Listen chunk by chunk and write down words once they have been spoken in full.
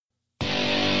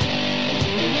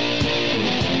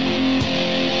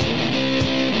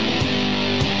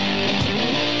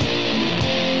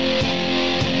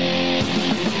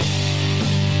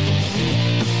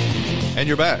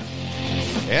you're back.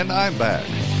 And I'm back.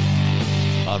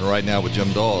 On Right Now with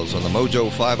Jim Dawes on the Mojo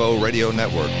 50 Radio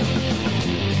Network.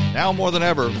 Now more than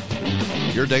ever,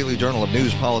 your daily journal of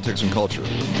news, politics, and culture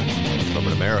from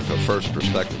an America First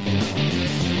perspective.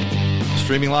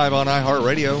 Streaming live on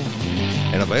iHeartRadio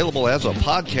and available as a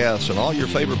podcast in all your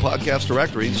favorite podcast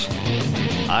directories: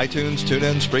 iTunes,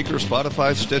 TuneIn, Spreaker,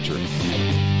 Spotify, Stitcher.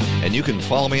 And you can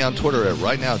follow me on Twitter at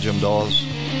Right Now Jim Dawes.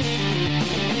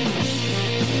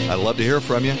 I'd love to hear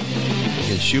from you. You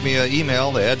can shoot me an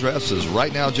email. The address is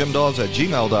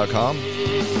rightnowjimdawes@gmail.com.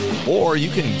 Or you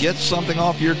can get something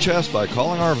off your chest by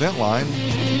calling our event line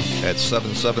at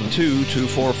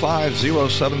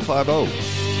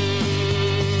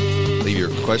 772-245-0750. Leave your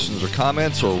questions or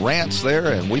comments or rants there,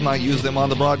 and we might use them on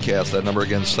the broadcast. That number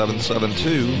again,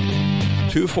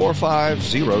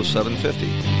 772-245-0750.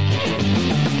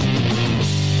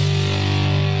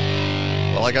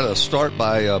 Well, I got to start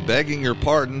by begging your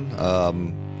pardon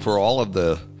for all of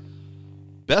the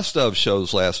best of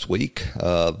shows last week.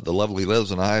 The lovely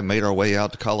Liz and I made our way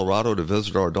out to Colorado to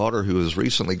visit our daughter, who has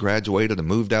recently graduated and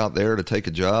moved out there to take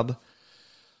a job.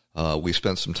 We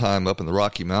spent some time up in the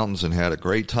Rocky Mountains and had a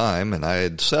great time, and I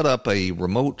had set up a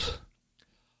remote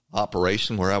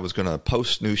operation where I was going to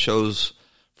post new shows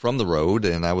from the road,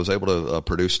 and I was able to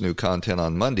produce new content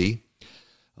on Monday.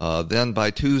 Then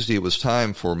by Tuesday, it was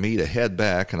time for me to head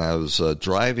back, and I was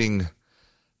driving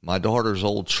my daughter's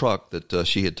old truck that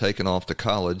she had taken off to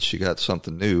college. She got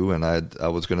something new, and I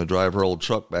was going to drive her old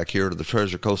truck back here to the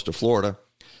Treasure Coast of Florida,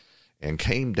 and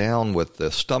came down with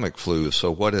the stomach flu. So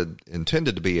what had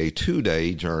intended to be a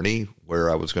 2-day journey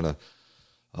where I was going to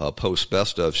post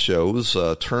best of shows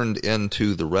turned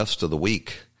into the rest of the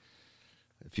week.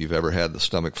 If you've ever had the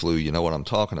stomach flu, you know what I'm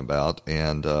talking about.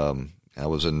 And I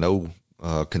was in no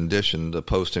condition to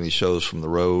post any shows from the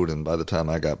road, and by the time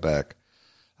I got back,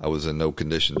 I was in no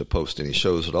condition to post any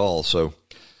shows at all. So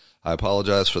I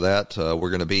apologize for that.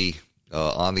 We're going to be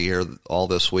on the air all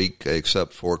this week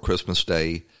except for Christmas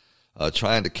Day,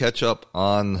 trying to catch up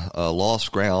on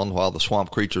lost ground while the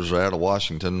swamp creatures are out of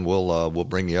Washington. We'll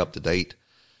bring you up to date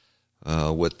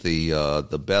with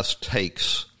the best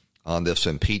takes on this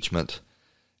impeachment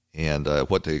and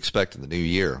what to expect in the new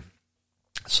year.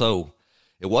 So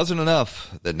it wasn't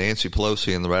enough that Nancy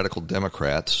Pelosi and the radical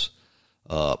Democrats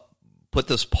put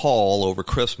this pall over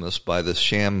Christmas by this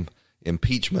sham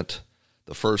impeachment,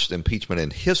 the first impeachment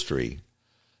in history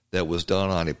that was done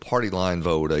on a party line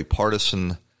vote, a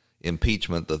partisan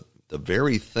impeachment, the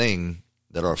very thing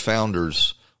that our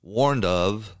founders warned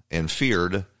of and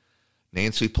feared.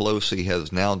 Nancy Pelosi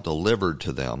has now delivered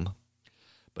to them.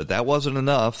 But that wasn't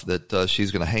enough that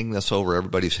she's going to hang this over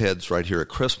everybody's heads right here at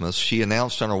Christmas. She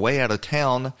announced on her way out of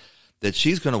town that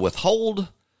she's going to withhold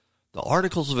the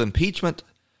articles of impeachment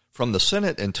from the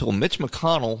Senate until Mitch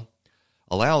McConnell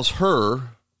allows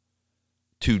her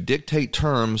to dictate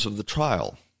terms of the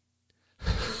trial.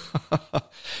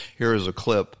 Here is a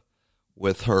clip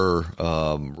with her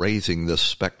raising this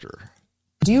specter.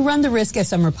 Do you run the risk, as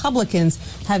some Republicans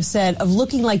have said, of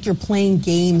looking like you're playing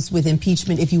games with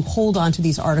impeachment if you hold on to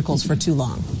these articles for too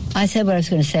long? I said what I was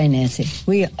going to say, Nancy.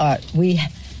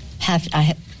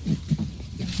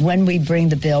 When we bring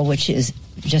the bill, which is,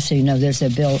 just so you know, there's a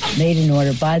bill made in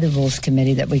order by the Rules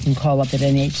Committee that we can call up at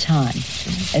any time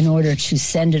in order to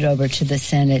send it over to the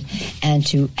Senate and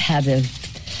to have the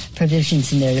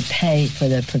provisions in there to pay for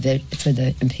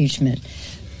the impeachment.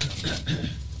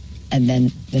 And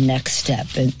then the next step.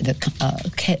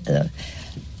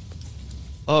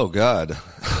 Oh, God.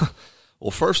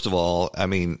 Well, first of all, I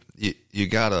mean, you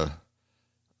got to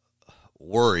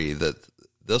worry that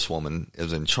this woman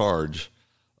is in charge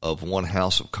of one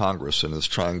house of Congress and is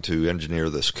trying to engineer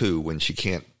this coup when she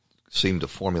can't seem to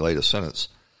formulate a sentence.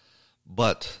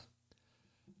 But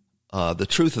the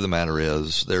truth of the matter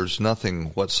is there's nothing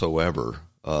whatsoever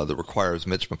that requires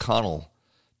Mitch McConnell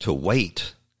to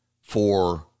wait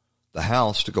for the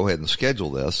House to go ahead and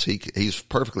schedule this. He's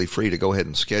perfectly free to go ahead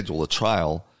and schedule a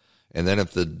trial. And then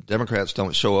if the Democrats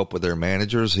don't show up with their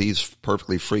managers, he's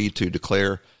perfectly free to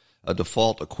declare a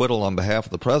default acquittal on behalf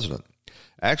of the president.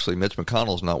 Actually, Mitch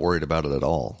McConnell's not worried about it at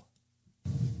all.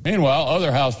 Meanwhile,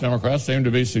 other House Democrats seem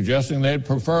to be suggesting they'd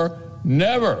prefer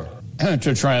never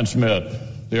to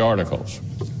transmit the articles.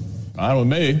 Fine with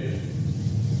me.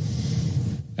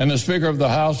 And the Speaker of the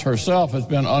House herself has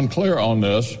been unclear on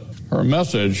this. Her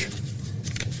message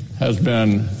has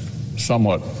been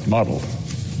somewhat muddled.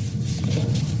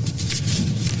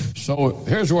 So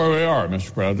here's where we are,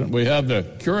 Mr. President. We have the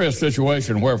curious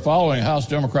situation where following House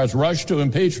Democrats' rush to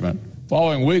impeachment,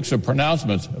 following weeks of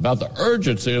pronouncements about the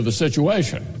urgency of the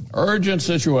situation,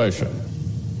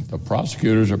 The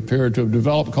prosecutors appear to have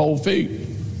developed cold feet.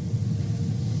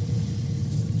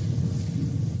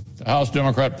 The House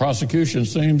Democrat prosecution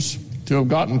seems to have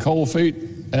gotten cold feet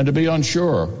and to be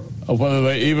unsure of whether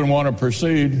they even want to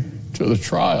proceed to the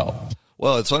trial.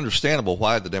 Well, it's understandable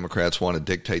why the Democrats want to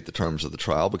dictate the terms of the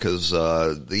trial, because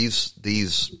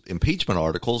these impeachment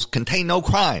articles contain no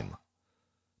crime.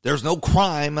 There's no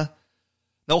crime,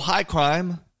 no high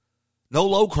crime, no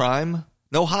low crime,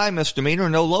 no high misdemeanor,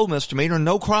 no low misdemeanor,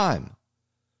 no crime.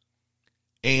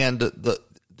 And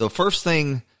the first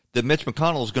thing that Mitch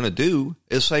McConnell is going to do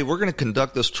is say, we're going to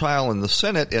conduct this trial in the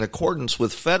Senate in accordance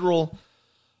with federal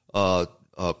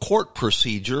court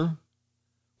procedure,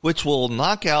 which will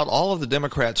knock out all of the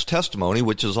Democrats' testimony,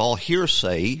 which is all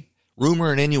hearsay,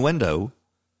 rumor, and innuendo.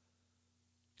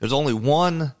 There's only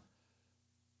one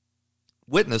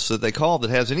witness that they called that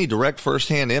has any direct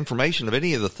firsthand information of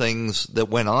any of the things that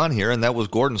went on here, and that was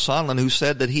Gordon Sondland, who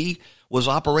said that he was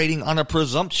operating on a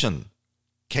presumption.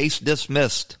 Case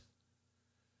dismissed.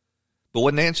 But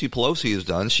what Nancy Pelosi has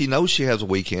done, she knows she has a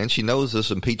weak hand. She knows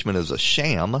this impeachment is a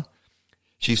sham.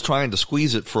 She's trying to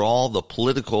squeeze it for all the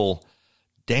political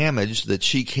damage that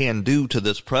she can do to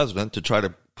this president to try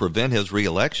to prevent his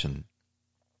reelection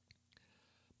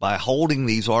by holding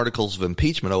these articles of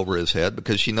impeachment over his head,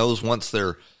 because she knows once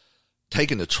they're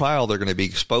taken to trial, they're going to be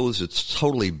exposed. It's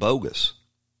totally bogus.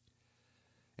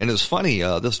 And it's funny,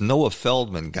 this Noah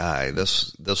Feldman guy,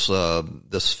 this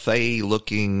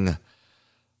fey-looking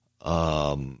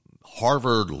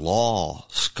Harvard law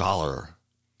scholar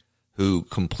who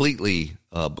completely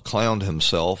clowned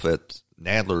himself at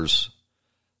Nadler's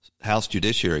House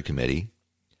Judiciary Committee,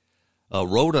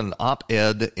 wrote an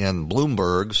op-ed in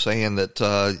Bloomberg saying that,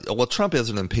 Trump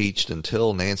isn't impeached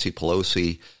until Nancy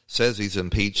Pelosi says he's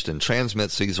impeached and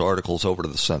transmits these articles over to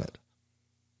the Senate.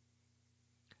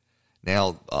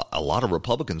 Now, a lot of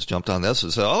Republicans jumped on this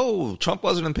and said, Trump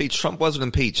wasn't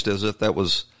impeached, as if that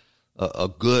was a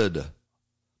good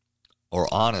or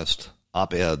honest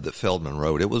op-ed that Feldman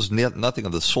wrote. It was nothing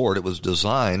of the sort. It was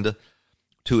designed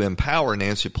to empower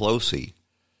Nancy Pelosi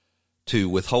to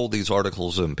withhold these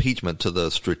articles of impeachment to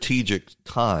the strategic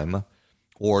time,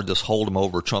 or just hold them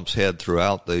over Trump's head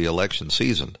throughout the election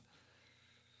season.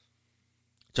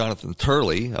 Jonathan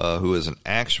Turley, who is an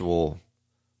actual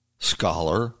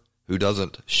scholar who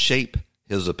doesn't shape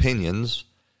his opinions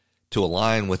to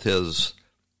align with his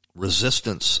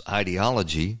resistance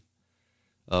ideology,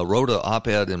 wrote an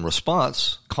op-ed in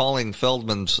response calling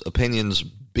Feldman's opinions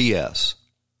BS.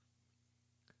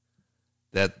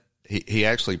 That he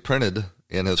actually printed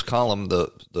in his column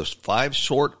the 5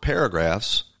 short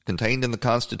paragraphs contained in the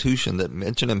Constitution that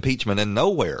mention impeachment, and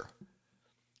nowhere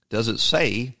does it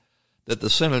say that the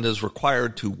Senate is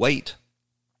required to wait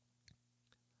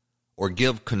or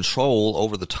give control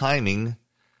over the timing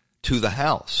to the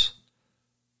House.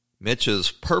 Mitch is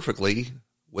perfectly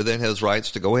within his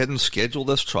rights to go ahead and schedule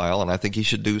this trial, and I think he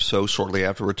should do so shortly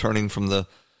after returning from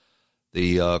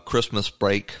the Christmas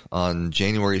break on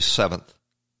January 7th.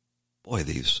 Boy,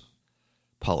 these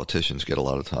politicians get a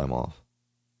lot of time off.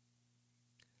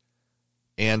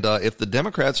 And if the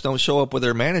Democrats don't show up with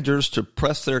their managers to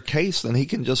press their case, then he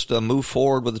can just move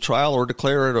forward with the trial or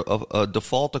declare it a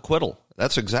default acquittal.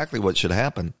 That's exactly what should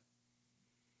happen.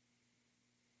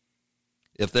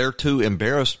 If they're too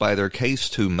embarrassed by their case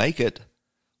to make it,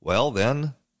 well,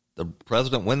 then the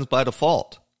president wins by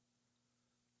default.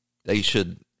 They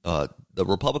should, the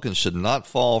Republicans should not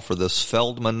fall for this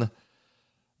Feldman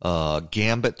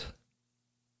gambit.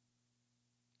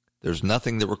 There's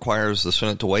nothing that requires the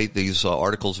Senate to wait. These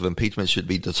articles of impeachment should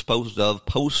be disposed of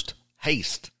post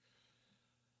haste.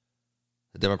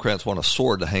 The Democrats want a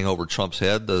sword to hang over Trump's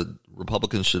head. The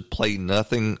Republicans should play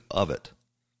nothing of it.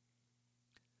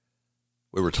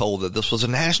 We were told that this was a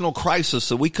national crisis,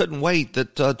 that we couldn't wait,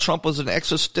 that Trump was an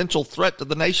existential threat to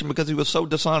the nation because he was so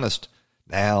dishonest.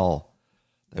 Now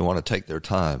they want to take their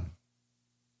time.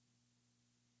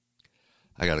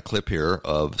 I got a clip here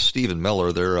of Stephen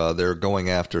Miller. They're going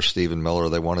after Stephen Miller.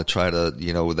 They want to try to,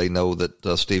 they know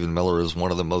that Stephen Miller is one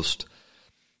of the most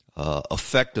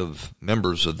effective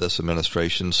members of this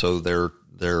administration, so they're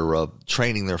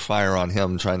training their fire on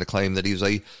him, trying to claim that he's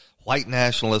a white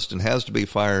nationalist and has to be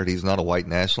fired. He's not a white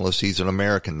nationalist. He's an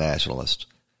American nationalist.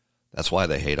 That's why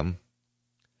they hate him.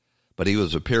 But he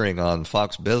was appearing on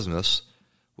Fox Business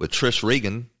with Trish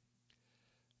Regan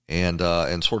and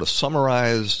sort of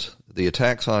summarized the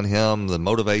attacks on him, the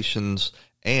motivations,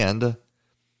 and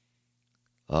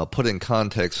put in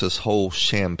context this whole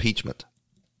sham impeachment.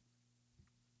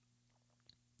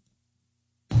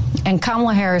 And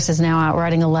Kamala Harris is now out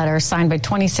writing a letter signed by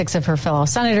 26 of her fellow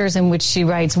senators in which she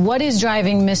writes, what is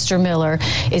driving Mr. Miller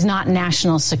is not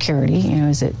national security,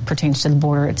 as it pertains to the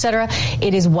border, et cetera.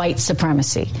 It is white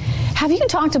supremacy. Have you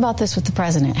talked about this with the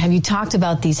president? Have you talked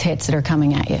about these hits that are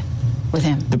coming at you with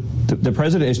him? The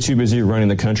president is too busy running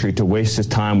the country to waste his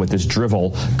time with this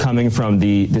drivel coming from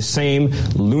the same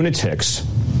lunatics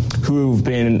who've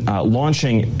been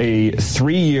launching a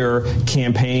 3-year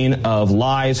campaign of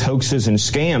lies, hoaxes, and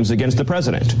scams against the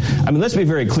president. I mean, let's be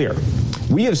very clear.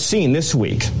 We have seen this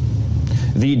week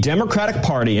the Democratic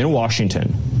Party in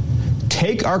Washington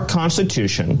take our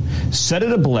Constitution, set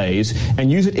it ablaze,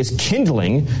 and use it as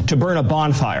kindling to burn a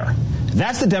bonfire.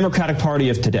 That's the Democratic Party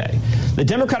of today. The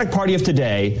Democratic Party of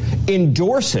today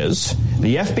endorses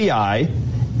the FBI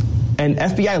and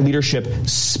FBI leadership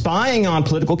spying on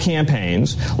political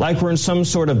campaigns like we're in some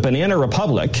sort of banana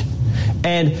republic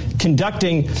and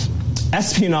conducting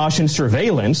espionage and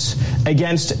surveillance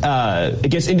against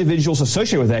individuals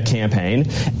associated with that campaign,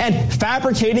 and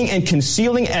fabricating and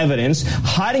concealing evidence,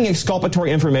 hiding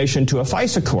exculpatory information to a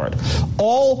FISA court,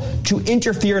 all to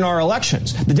interfere in our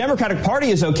elections. The Democratic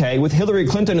Party is okay with Hillary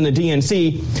Clinton and the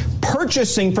DNC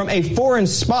purchasing from a foreign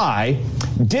spy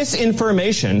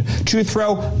disinformation to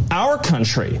throw our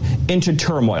country into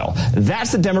turmoil.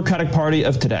 That's the Democratic Party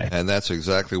of today. And that's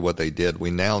exactly what they did.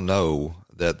 We now know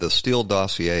that the Steele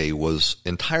dossier was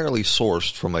entirely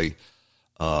sourced from a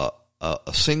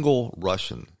single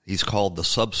Russian. He's called the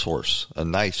subsource, a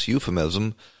nice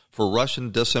euphemism for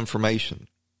Russian disinformation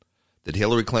that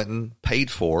Hillary Clinton paid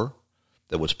for,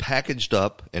 that was packaged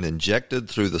up and injected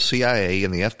through the CIA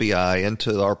and the FBI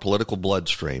into our political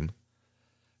bloodstream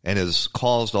and has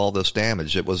caused all this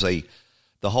damage. It was the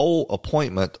whole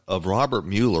appointment of Robert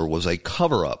Mueller was a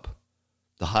cover-up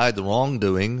to hide the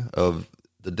wrongdoing of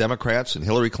the Democrats and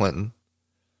Hillary Clinton,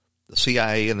 the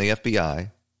CIA and the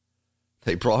FBI.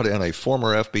 They brought in a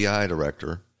former FBI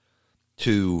director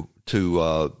to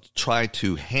try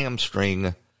to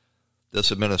hamstring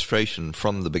this administration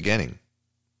from the beginning.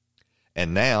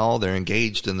 And now they're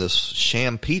engaged in this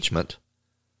sham impeachment.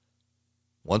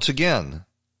 Once again,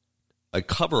 a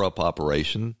cover-up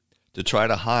operation to try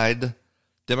to hide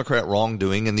Democrat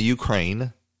wrongdoing in the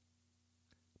Ukraine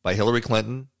by Hillary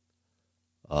Clinton,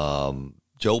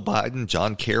 Joe Biden,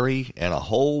 John Kerry, and a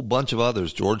whole bunch of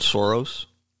others, George Soros.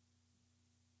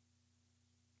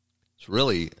 It's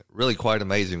really, really quite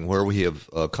amazing where we have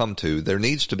come to. There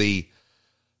needs to be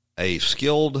a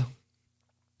skilled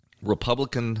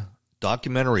Republican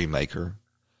documentary maker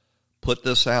put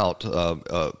this out,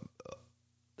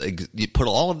 you put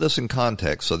all of this in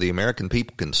context so the American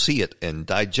people can see it and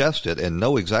digest it and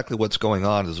know exactly what's going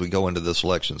on as we go into this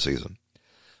election season.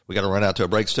 We got to run out to a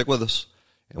break. Stick with us,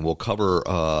 and we'll cover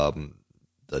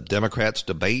the Democrats'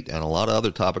 debate and a lot of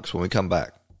other topics when we come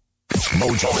back.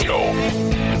 Mojo.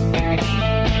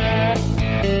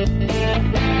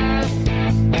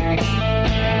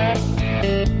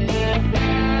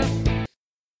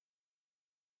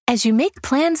 As you make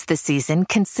plans this season,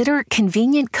 consider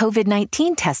convenient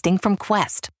COVID-19 testing from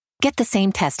Quest. Get the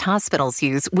same test hospitals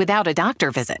use without a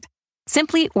doctor visit.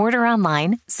 Simply order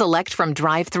online, select from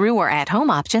drive-through or at-home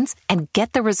options, and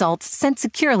get the results sent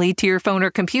securely to your phone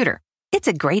or computer. It's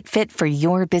a great fit for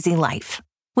your busy life.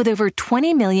 With over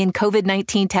 20 million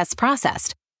COVID-19 tests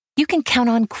processed, you can count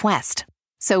on Quest.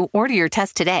 So order your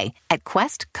test today at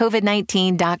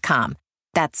questcovid19.com.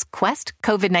 That's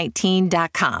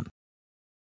questcovid19.com.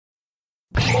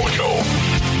 Mojo.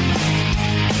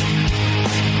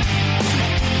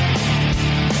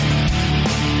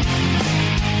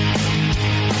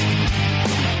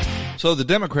 So the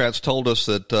Democrats told us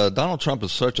that Donald Trump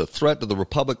is such a threat to the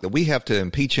Republic that we have to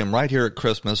impeach him right here at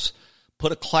Christmas,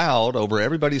 put a cloud over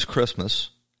everybody's Christmas.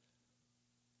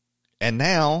 And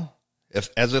now,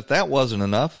 as if that wasn't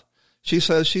enough, she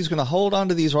says she's going to hold on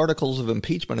to these articles of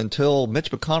impeachment until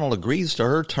Mitch McConnell agrees to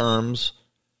her terms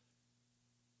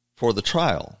for the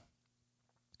trial.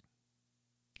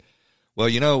 Well,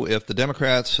 if the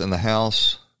Democrats in the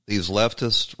House, these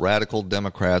leftist, radical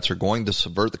Democrats, are going to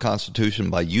subvert the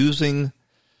Constitution by using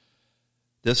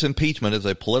this impeachment as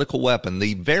a political weapon,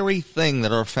 the very thing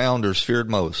that our founders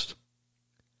feared most,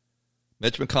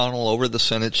 Mitch McConnell over the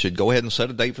Senate should go ahead and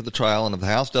set a date for the trial, and if the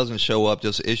House doesn't show up,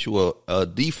 just issue a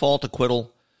default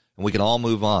acquittal, and we can all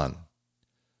move on.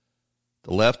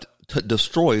 The left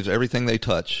destroys everything they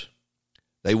touch.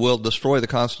 They will destroy the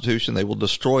Constitution. They will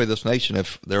destroy this nation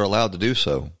if they're allowed to do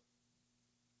so.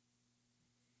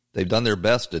 They've done their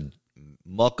best to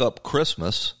muck up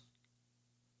Christmas.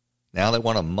 Now they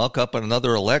want to muck up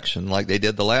another election like they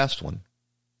did the last one.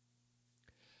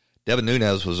 Devin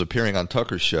Nunes was appearing on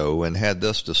Tucker's show and had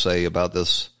this to say about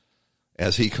this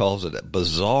as he calls it, a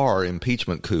bizarre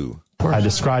impeachment coup. I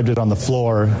described it on the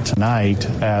floor tonight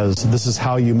as this is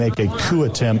how you make a coup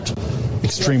attempt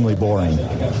extremely boring,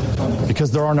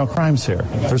 because there are no crimes here.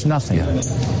 There's nothing.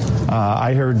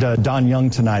 I heard Don Young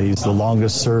tonight. He's the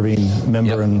longest serving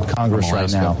member in Congress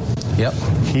right now.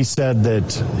 He said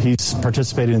that he's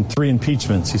participated in 3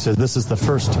 impeachments. He said this is the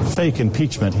first fake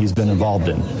impeachment he's been involved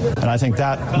in. And I think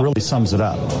that really sums it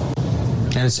up.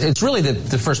 And it's really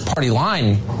the first party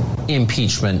line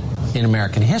impeachment in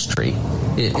American history,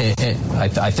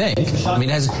 I think. I mean,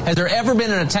 has there ever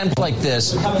been an attempt like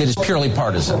this that is purely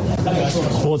partisan?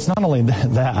 Well, it's not only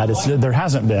that, there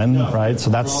hasn't been, right? So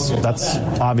that's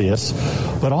obvious.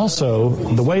 But also,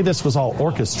 the way this was all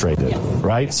orchestrated,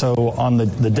 right? So on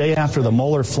the day after the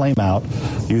Mueller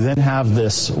flameout, you then have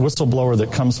this whistleblower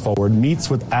that comes forward, meets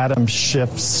with Adam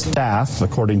Schiff's staff,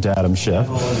 according to Adam Schiff.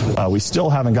 We still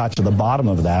haven't got to the bottom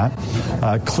of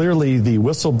that. Clearly, the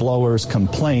whistleblower's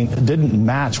complaint didn't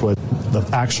match with the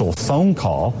actual phone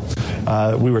call.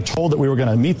 We were told that we were going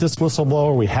to meet this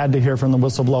whistleblower. We had to hear from the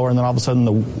whistleblower, and then all of a sudden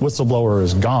the whistleblower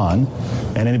is gone.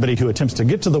 And anybody who attempts to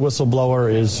get to the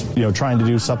whistleblower is, trying to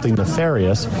do something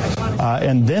nefarious.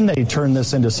 And then they turn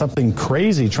this into something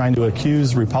crazy, trying to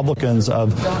accuse Republicans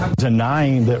of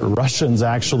denying that Russians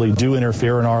actually do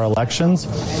interfere in our elections,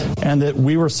 and that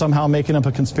we were somehow making up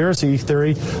a conspiracy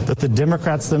theory that the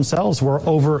Democrats themselves were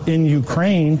over in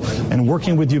Ukraine and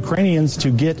working with Ukrainians to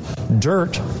get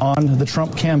dirt on the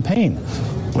Trump campaign.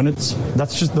 When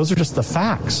those are just the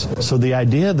facts. So the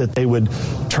idea that they would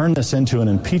turn this into an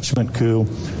impeachment coup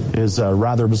is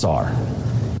rather bizarre.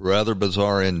 Rather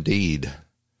bizarre indeed.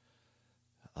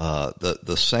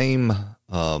 The same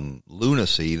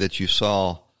lunacy that you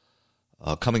saw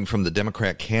coming from the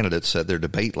Democrat candidates at their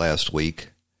debate last week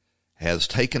has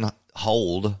taken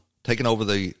over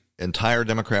the entire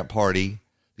Democrat Party.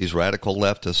 These radical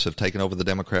leftists have taken over the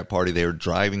Democrat Party. They are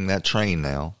driving that train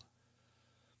now.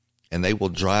 And they will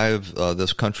drive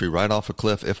this country right off a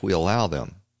cliff if we allow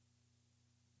them.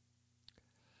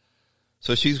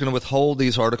 So she's going to withhold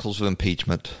these articles of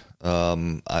impeachment.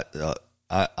 I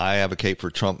advocate for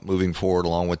Trump moving forward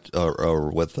along with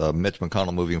Mitch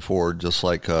McConnell moving forward, just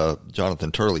like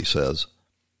Jonathan Turley says.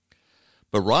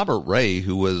 But Robert Ray,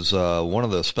 who was one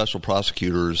of the special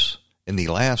prosecutors in the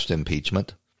last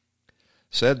impeachment,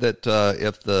 said that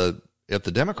if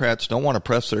the Democrats don't want to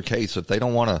press their case, if they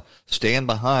don't want to stand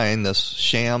behind this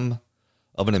sham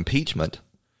of an impeachment,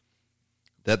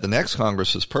 that the next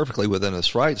Congress is perfectly within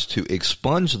its rights to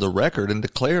expunge the record and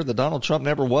declare that Donald Trump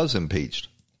never was impeached.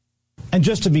 And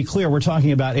just to be clear, we're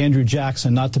talking about Andrew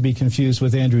Jackson, not to be confused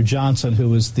with Andrew Johnson, who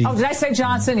was the... Oh, did I say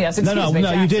Johnson? Yes, excuse me,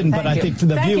 No, you didn't, but I think for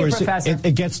the viewers,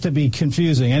 it gets to be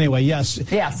confusing. Anyway, yes.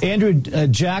 Andrew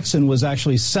Jackson was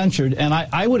actually censured, and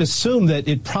I would assume that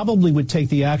it probably would take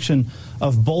the action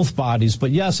of both bodies.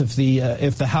 But yes, if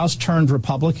the House turned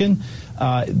Republican,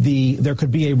 there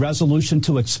could be a resolution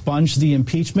to expunge the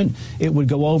impeachment. It would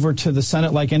go over to the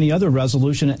Senate like any other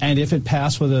resolution, and if it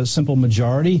passed with a simple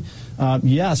majority,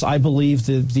 yes, I believe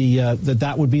that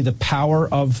that would be the power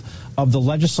of the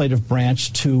legislative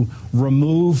branch to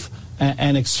remove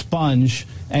and expunge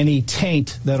any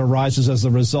taint that arises as a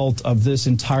result of this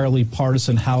entirely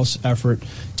partisan House effort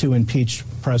to impeach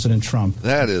President Trump.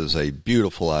 That is a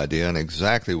beautiful idea and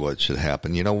exactly what should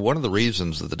happen. One of the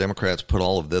reasons that the Democrats put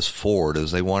all of this forward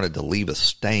is they wanted to leave a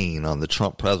stain on the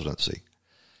Trump presidency.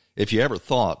 If you ever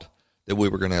thought that we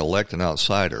were going to elect an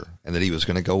outsider and that he was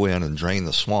going to go in and drain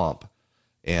the swamp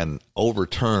and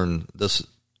overturn this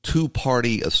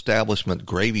two-party establishment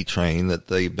gravy train that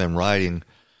they've been riding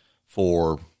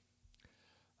for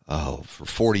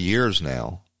 40 years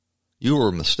now, you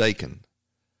were mistaken.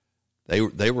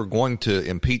 They were going to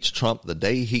impeach Trump the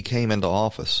day he came into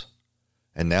office,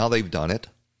 and now they've done it.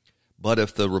 But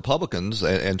if the Republicans,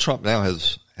 and Trump now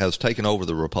has taken over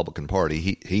the Republican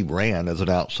Party, he ran as an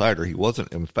outsider. He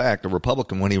wasn't, in fact, a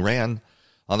Republican when he ran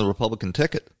on the Republican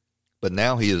ticket. But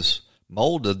now he has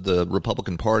molded the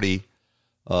Republican Party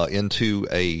into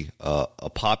a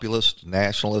populist,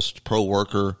 nationalist,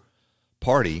 pro-worker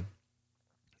party.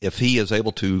 If he is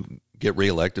able to get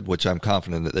reelected, which I'm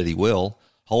confident that he will,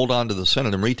 hold on to the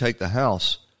Senate and retake the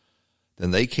House,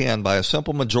 then they can, by a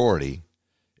simple majority,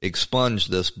 expunge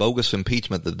this bogus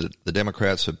impeachment that the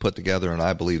Democrats have put together, and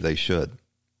I believe they should.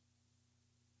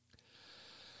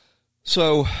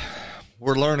 So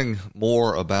we're learning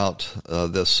more about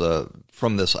this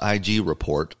from this IG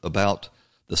report about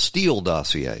the Steele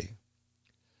dossier.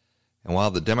 And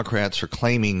while the Democrats are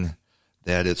claiming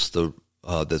that it's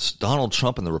that's Donald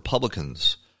Trump and the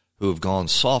Republicans who have gone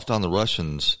soft on the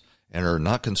Russians and are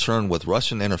not concerned with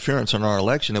Russian interference in our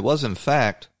election, it was, in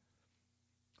fact,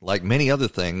 like many other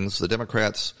things, the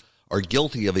Democrats are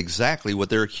guilty of exactly what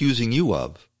they're accusing you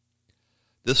of.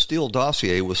 This Steele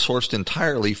dossier was sourced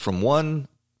entirely from one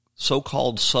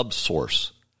so-called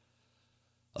subsource.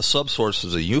 A subsource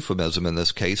is a euphemism in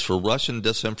this case for Russian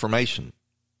disinformation.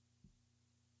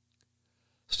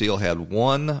 Steele had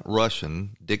one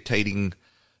Russian dictating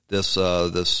this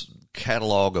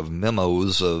catalog of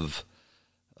memos of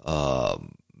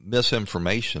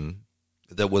misinformation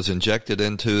that was injected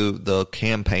into the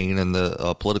campaign and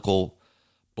the political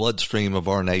bloodstream of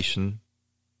our nation.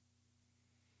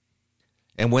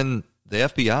 And when the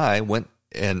FBI went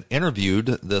and interviewed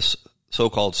this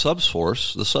so-called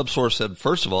subsource, the subsource said,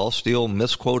 first of all, Steele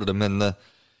misquoted him in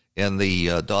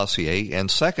the dossier,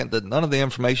 and second, that none of the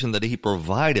information that he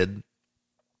provided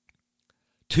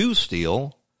to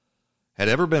Steele had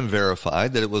ever been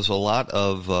verified, that it was a lot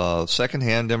of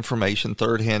secondhand information,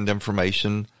 third-hand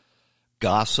information,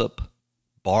 gossip,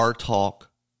 bar talk.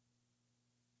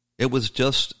 It was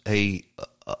just a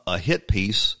hit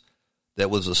piece that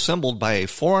was assembled by a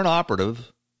foreign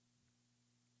operative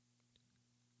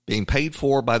being paid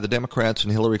for by the Democrats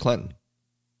and Hillary Clinton.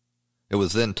 It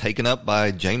was then taken up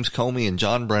by James Comey and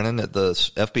John Brennan at the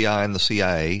FBI and the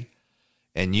CIA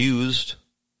and used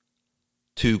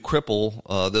to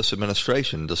cripple this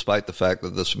administration, despite the fact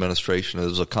that this administration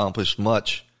has accomplished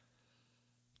much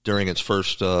during its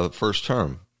first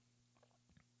term.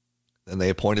 And they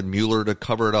appointed Mueller to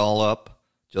cover it all up,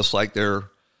 just like they're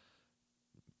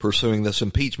pursuing this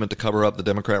impeachment to cover up the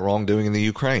Democrat wrongdoing in the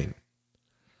Ukraine.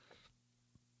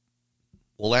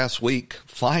 Well, last week,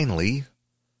 finally,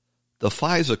 the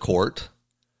FISA court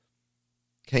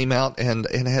came out and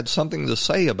had something to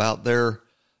say about their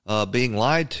being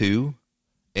lied to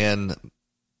and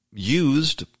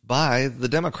used by the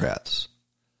Democrats.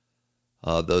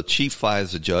 The chief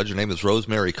FISA judge, her name is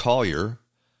Rosemary Collyer,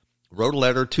 wrote a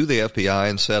letter to the FBI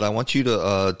and said, I want you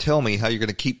to tell me how you're going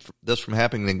to keep this from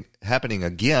happening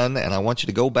again, and I want you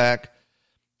to go back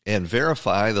and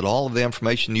verify that all of the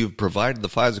information you've provided the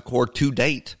FISA court to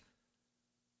date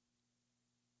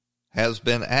has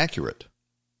been accurate.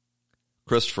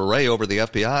 Christopher Wray over the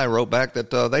FBI wrote back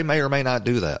that they may or may not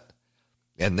do that.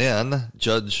 And then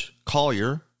Judge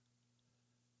Collyer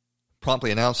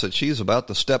promptly announced that she's about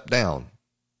to step down.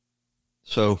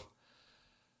 So,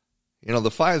 the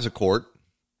FISA court,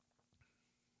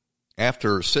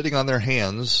 after sitting on their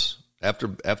hands,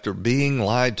 after being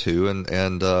lied to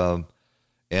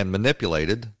and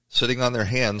manipulated, sitting on their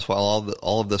hands while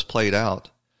all of this played out,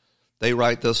 they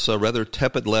write this rather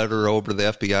tepid letter over to the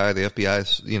FBI. The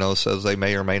FBI, says they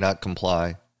may or may not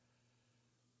comply.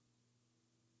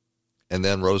 And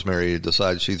then Rosemary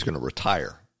decides she's going to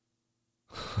retire.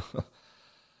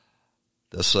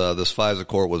 This FISA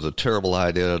court was a terrible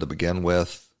idea to begin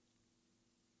with.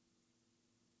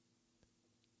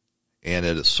 And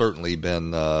it has certainly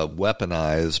been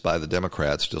weaponized by the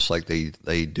Democrats, just like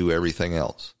they do everything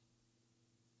else.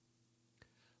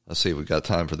 Let's see if we've got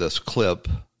time for this clip.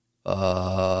 We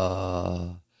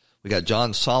got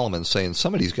John Solomon saying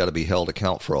somebody's got to be held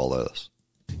account for all this.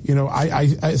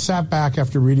 I sat back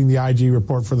after reading the IG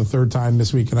report for the third time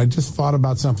this week, and I just thought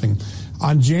about something.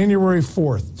 On January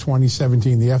 4th,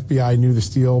 2017, the FBI knew the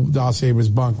Steele dossier was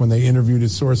bunk when they interviewed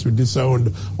its source who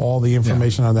disowned all the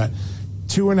information on that.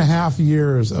 2.5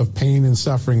 years of pain and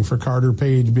suffering for Carter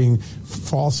Page being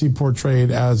falsely portrayed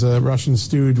as a Russian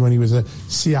stooge when he was a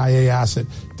CIA asset.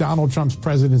 Donald Trump's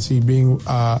presidency being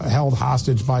held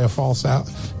hostage by a false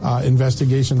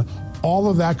investigation. All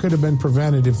of that could have been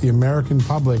prevented if the American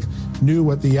public knew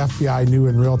what the FBI knew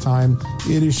in real time.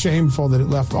 It is shameful that it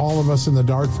left all of us in the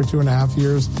dark for 2.5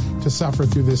 years to suffer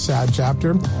through this sad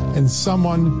chapter. And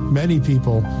many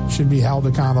people should be held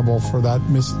accountable for that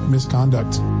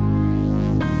misconduct.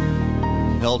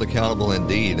 Held accountable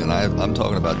indeed, and I'm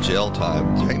talking about jail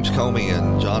time. James Comey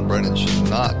and John Brennan should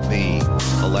not be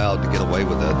allowed to get away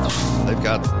with it. They've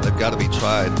got to be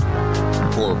tried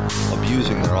for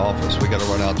abusing their office. We got to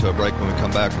run out to a break. When we come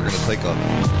back, we're going to take a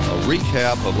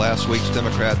recap of last week's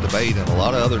Democrat debate and a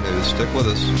lot of other news. Stick with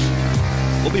us.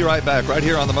 We'll be right back right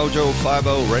here on the Mojo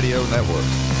 50 Radio Network.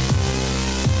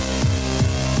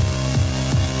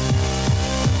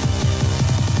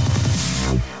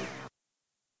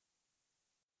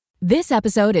 This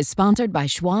episode is sponsored by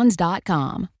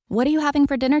Schwans.com. What are you having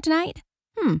for dinner tonight?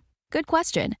 Good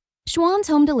question. Schwans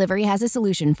Home Delivery has a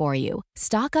solution for you.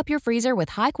 Stock up your freezer with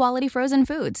high-quality frozen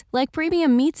foods like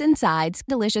premium meats and sides,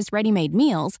 delicious ready-made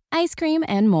meals, ice cream,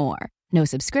 and more. No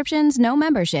subscriptions, no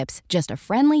memberships, just a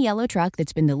friendly yellow truck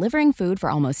that's been delivering food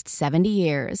for almost 70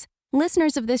 years.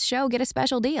 Listeners of this show get a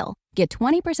special deal. Get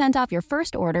 20% off your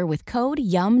first order with code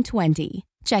YUM20.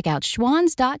 Check out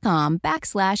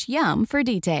schwans.com/yum for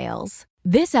details.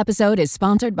 This episode is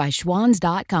sponsored by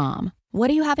schwans.com. What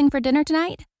are you having for dinner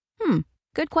tonight?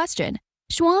 Good question.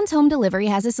 Schwann's Home Delivery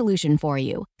has a solution for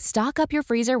you. Stock up your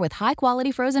freezer with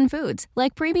high-quality frozen foods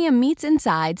like premium meats and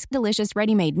sides, delicious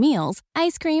ready-made meals,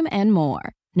 ice cream, and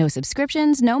more. No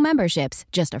subscriptions, no memberships,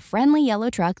 just a friendly yellow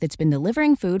truck that's been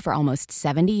delivering food for almost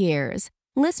 70 years.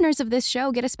 Listeners of this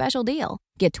show get a special deal.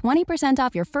 Get 20%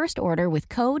 off your first order with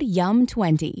code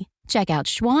YUM20. Check out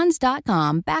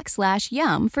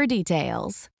schwans.com/yum for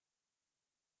details.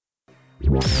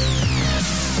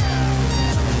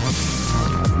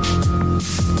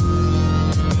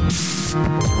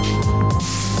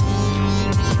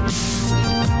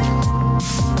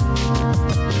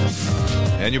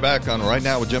 And you're back on Right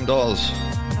Now with Jim Dawes,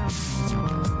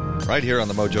 right here on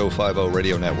the Mojo 50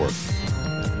 Radio Network.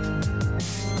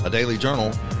 A daily journal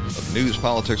of news,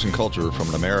 politics, and culture from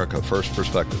an America First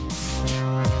perspective.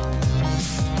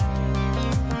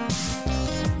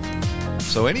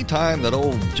 So anytime that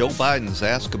old Joe Biden's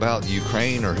asked about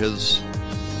Ukraine or his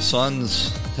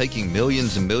sons taking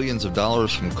millions and millions of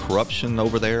dollars from corruption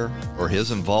over there, or his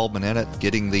involvement in it,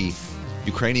 getting the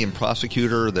Ukrainian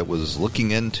prosecutor that was looking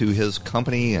into his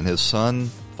company and his son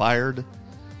fired,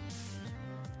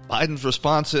 Biden's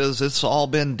response is, it's all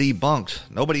been debunked.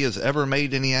 Nobody has ever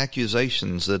made any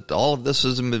accusations that all of this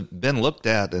hasn't been looked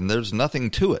at and there's nothing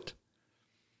to it.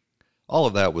 All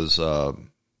of that was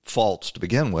false to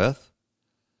begin with.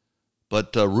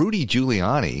 But Rudy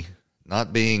Giuliani,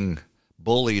 not being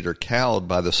bullied or cowed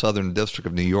by the Southern District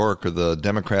of New York or the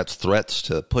Democrats' threats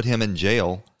to put him in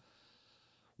jail,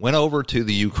 went over to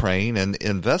the Ukraine and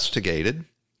investigated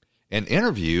and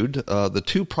interviewed the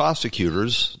two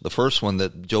prosecutors, the first one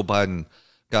that Joe Biden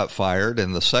got fired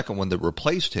and the second one that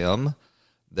replaced him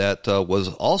that was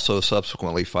also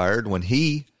subsequently fired when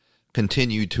he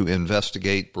continued to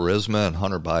investigate Burisma and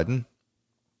Hunter Biden.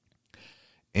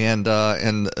 And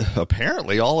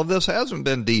apparently all of this hasn't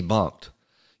been debunked.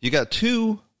 You got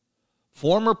two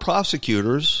former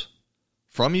prosecutors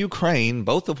from Ukraine,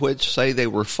 both of which say they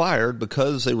were fired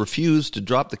because they refused to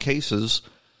drop the cases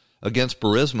against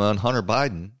Burisma and Hunter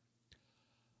Biden,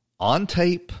 on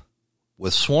tape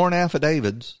with sworn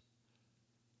affidavits.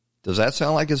 Does that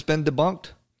sound like it's been debunked?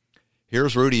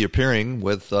 Here's Rudy appearing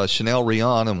with Chanel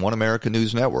Rion and One America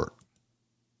News Network.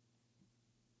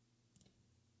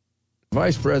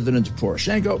 Vice President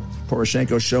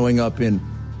Poroshenko showing up in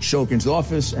Shokin's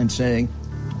office and saying,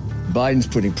 Biden's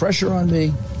putting pressure on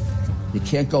me. You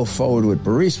can't go forward with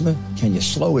Burisma. Can you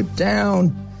slow it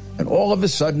down? And all of a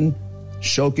sudden,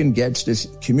 Shokin gets this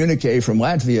communique from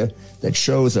Latvia that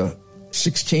shows a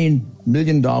 $16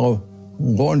 million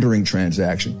laundering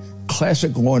transaction,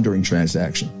 classic laundering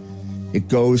transaction. It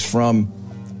goes from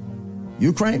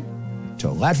Ukraine to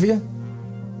Latvia.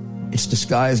 It's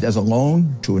disguised as a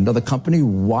loan to another company,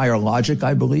 WireLogic,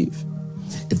 I believe.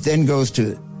 It then goes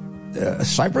to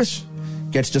Cyprus,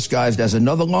 gets disguised as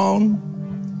another loan.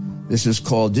 This is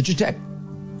called Digitech.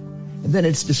 And then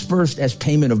it's dispersed as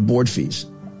payment of board fees.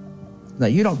 Now,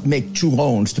 you don't make two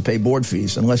loans to pay board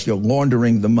fees unless you're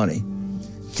laundering the money.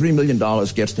 $3 million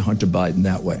gets to Hunter Biden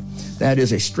that way. That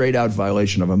is a straight-out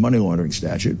violation of a money laundering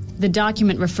statute. The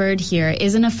document referred here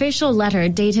is an official letter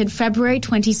dated February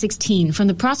 2016 from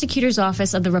the Prosecutor's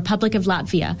Office of the Republic of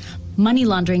Latvia, Money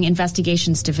Laundering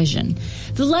Investigations Division.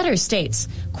 The letter states,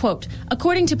 quote,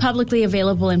 according to publicly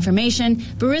available information,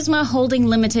 Burisma Holding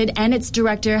Limited and its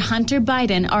director Hunter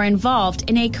Biden are involved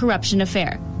in a corruption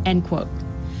affair, end quote.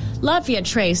 Latvia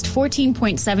traced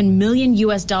 $14.7 million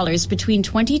between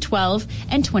 2012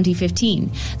 and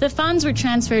 2015. The funds were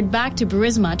transferred back to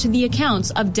Burisma to the accounts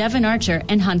of Devon Archer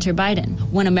and Hunter Biden.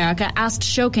 When America asked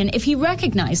Shokin if he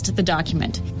recognized the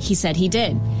document, he said he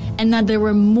did, and that there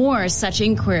were more such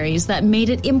inquiries that made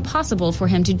it impossible for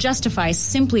him to justify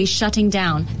simply shutting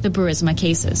down the Burisma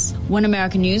cases. One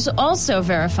American News also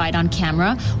verified on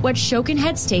camera what Shokin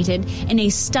had stated in a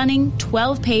stunning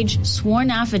 12-page sworn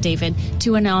affidavit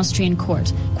to an Austrian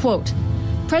court. Quote,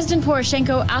 President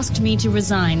Poroshenko asked me to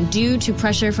resign due to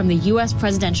pressure from the U.S.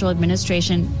 presidential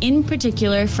administration, in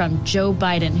particular from Joe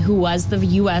Biden, who was the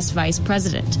U.S. vice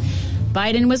president.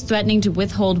 Biden was threatening to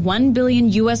withhold $1 billion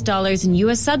in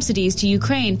U.S. subsidies to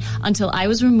Ukraine until I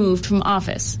was removed from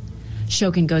office.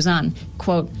 Shokin goes on,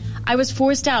 quote, I was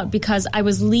forced out because I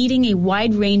was leading a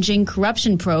wide-ranging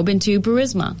corruption probe into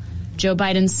Burisma. Joe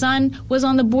Biden's son was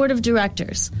on the board of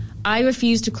directors. I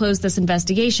refused to close this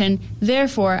investigation.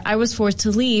 Therefore, I was forced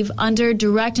to leave under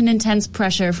direct and intense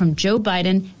pressure from Joe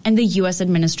Biden and the U.S.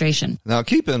 administration. Now,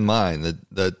 keep in mind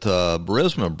that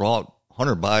Burisma brought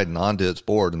Hunter Biden onto its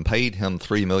board and paid him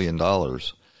 $3 million,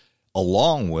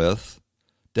 along with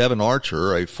Devin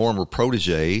Archer, a former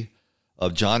protege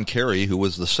of John Kerry, who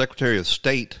was the Secretary of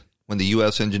State when the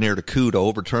U.S. engineered a coup to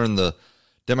overturn the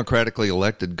democratically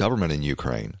elected government in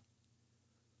Ukraine.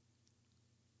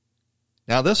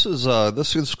 Now, this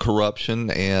is corruption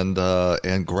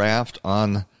and graft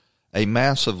on a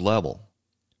massive level.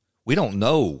 We don't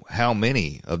know how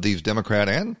many of these Democrat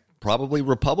and probably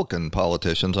Republican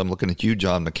politicians, I'm looking at you,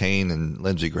 John McCain and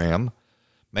Lindsey Graham,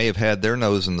 may have had their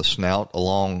nose in the snout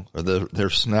their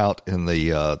snout in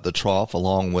the trough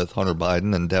along with Hunter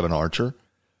Biden and Devin Archer.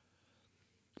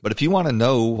 But if you want to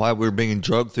know why we're being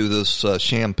drugged through this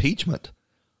sham impeachment,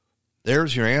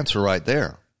 there's your answer right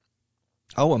there.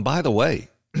 Oh, and by the way,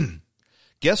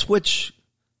 guess which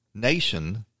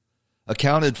nation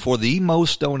accounted for the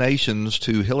most donations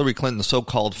to Hillary Clinton's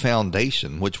so-called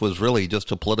foundation, which was really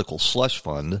just a political slush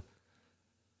fund?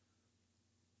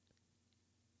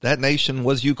 That nation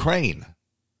was Ukraine.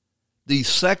 The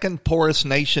second poorest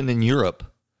nation in Europe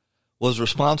was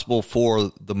responsible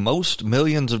for the most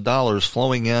millions of dollars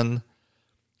flowing in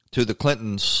to the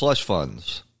Clinton slush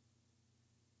funds.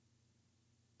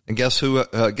 And guess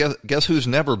who's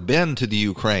never been to the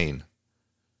Ukraine?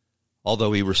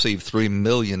 Although he received $3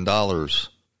 million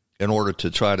in order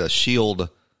to try to shield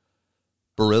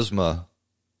Burisma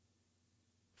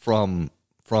from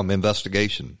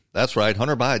investigation. That's right,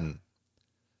 Hunter Biden.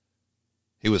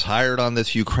 He was hired on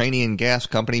this Ukrainian gas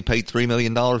company, paid $3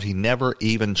 million. He never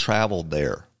even traveled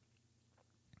there.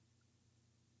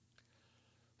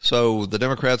 So the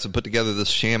Democrats have put together this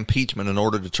sham impeachment in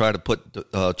order to try to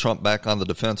put Trump back on the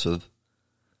defensive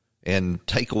and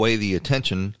take away the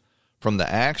attention from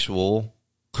the actual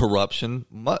corruption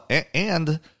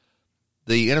and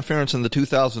the interference in the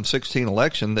 2016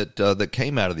 election that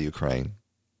came out of the Ukraine.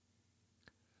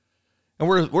 And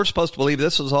we're supposed to believe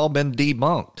this has all been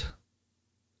debunked.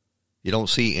 You don't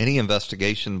see any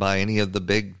investigation by any of the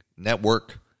big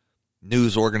network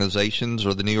news organizations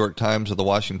or the New York Times or the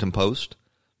Washington Post,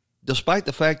 despite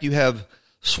the fact you have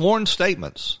sworn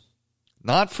statements,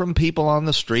 not from people on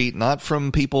the street, not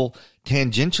from people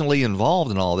tangentially involved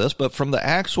in all this, but from the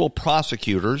actual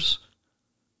prosecutors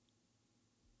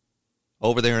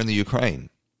over there in the Ukraine.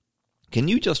 Can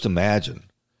you just imagine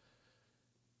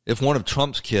if one of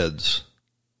Trump's kids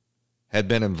had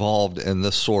been involved in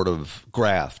this sort of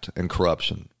graft and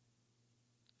corruption?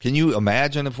 Can you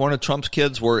imagine if one of Trump's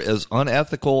kids were as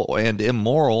unethical and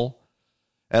immoral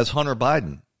as Hunter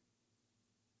Biden?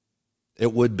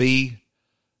 It would be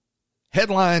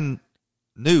headline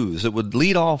news. It would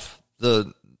lead off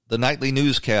the nightly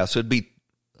newscast. It would be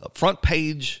front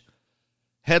page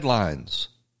headlines.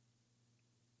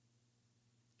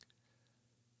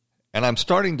 And I'm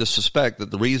starting to suspect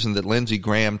that the reason that Lindsey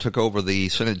Graham took over the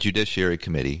Senate Judiciary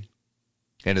Committee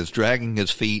and is dragging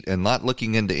his feet and not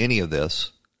looking into any of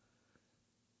this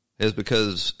is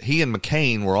because he and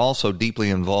McCain were also deeply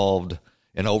involved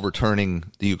in overturning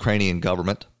the Ukrainian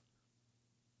government,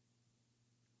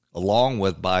 along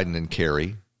with Biden and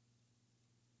Kerry.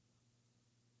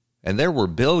 And there were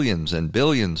billions and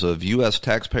billions of U.S.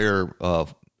 taxpayer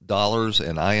dollars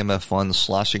and IMF funds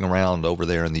sloshing around over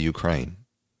there in the Ukraine.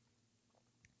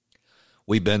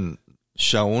 We've been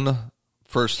shown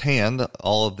firsthand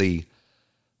all of the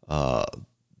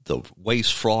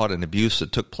waste, fraud, and abuse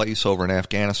that took place over in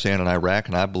Afghanistan and Iraq,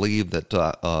 and I believe that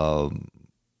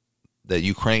that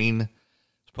Ukraine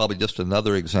is probably just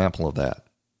another example of that.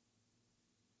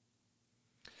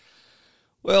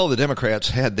 Well, the Democrats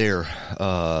had their,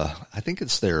 I think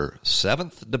it's their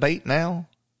 7th debate now,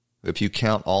 if you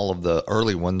count all of the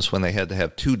early ones when they had to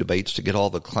have 2 debates to get all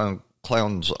the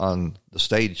clowns on the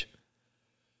stage.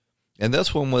 And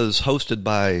this one was hosted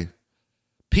by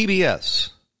PBS.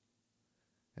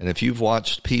 And if you've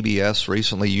watched PBS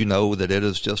recently, you know that it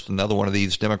is just another one of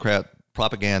these Democrat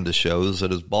propaganda shows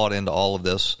that has bought into all of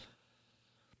this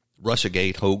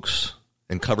Russiagate hoax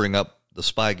and covering up the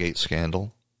Spygate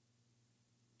scandal.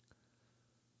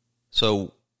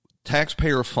 So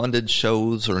taxpayer-funded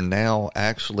shows are now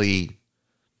actually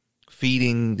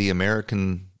feeding the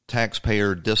American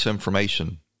taxpayer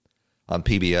disinformation on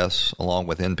PBS along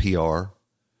with NPR.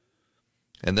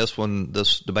 And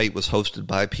this debate was hosted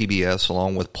by PBS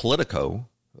along with Politico,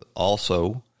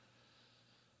 also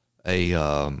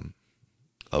a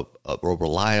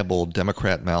reliable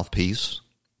Democrat mouthpiece.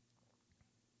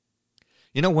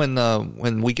 You know,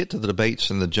 when we get to the debates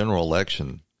in the general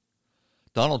election,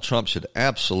 Donald Trump should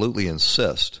absolutely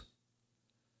insist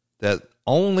that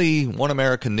only One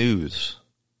American News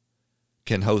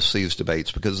can host these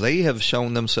debates, because they have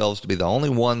shown themselves to be the only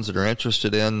ones that are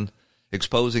interested in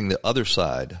exposing the other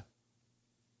side.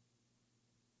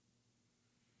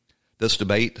 this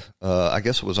debate, I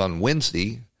guess it was on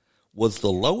Wednesday, was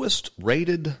the lowest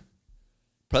rated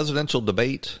presidential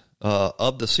debate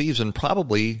of the season,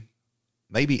 probably,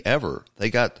 maybe ever.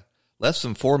 They got less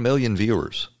than 4 million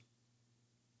viewers.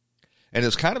 And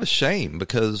it's kind of a shame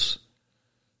because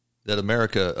that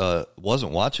America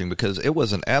wasn't watching, because it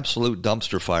was an absolute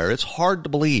dumpster fire. It's hard to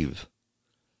believe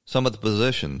some of the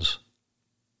positions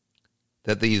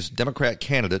that these Democrat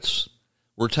candidates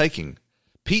were taking.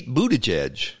 Pete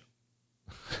Buttigieg,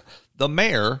 the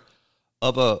mayor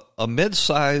of a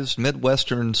mid-sized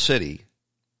Midwestern city,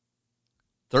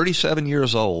 37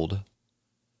 years old,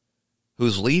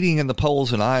 who's leading in the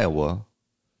polls in Iowa,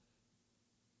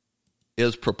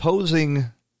 is proposing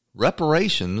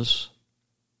reparations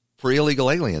for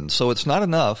illegal aliens. So it's not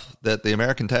enough that the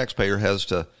American taxpayer has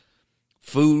to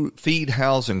feed,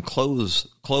 house, and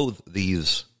clothe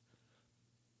these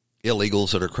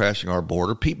illegals that are crashing our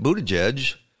border. Pete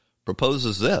Buttigieg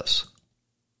proposes this.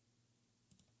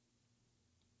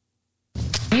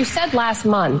 You said last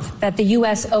month that the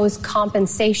U.S. owes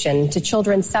compensation to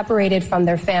children separated from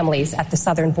their families at the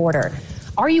southern border.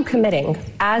 Are you committing,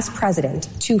 as president,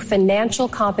 to financial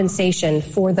compensation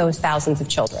for those thousands of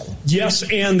children? Yes,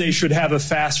 and they should have a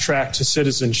fast track to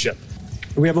citizenship.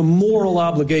 We have a moral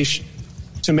obligation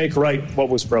to make right what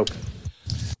was broken.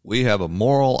 We have a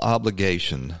moral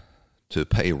obligation to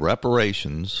pay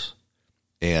reparations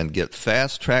and get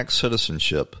fast track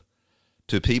citizenship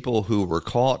to people who were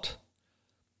caught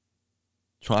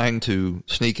trying to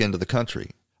sneak into the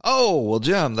country. Oh, well,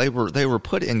 Jim, they were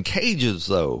put in cages,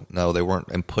 though. No, they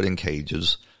weren't put in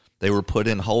cages. They were put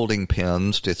in holding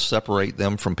pens to separate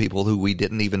them from people who we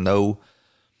didn't even know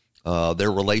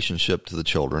their relationship to the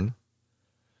children.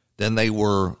 Then they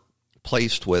were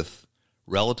placed with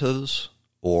relatives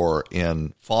or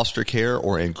in foster care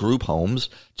or in group homes,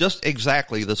 just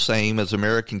exactly the same as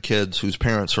American kids whose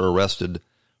parents are arrested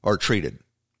are treated.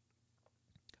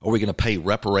 Are we going to pay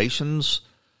reparations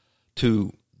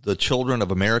to the children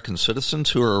of American citizens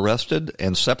who are arrested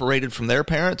and separated from their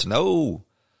parents? No.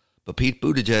 But Pete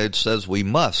Buttigieg says we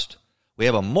must. We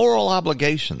have a moral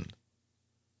obligation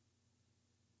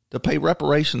to pay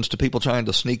reparations to people trying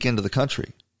to sneak into the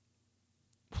country.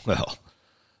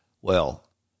 Well,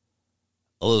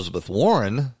 Elizabeth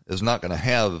Warren is not going to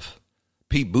have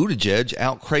Pete Buttigieg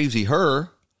out crazy her.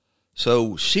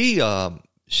 So she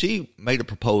made a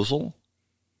proposal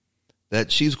that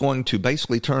she's going to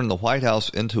basically turn the White House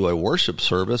into a worship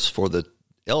service for the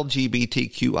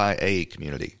LGBTQIA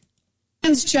community. The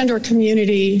transgender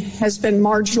community has been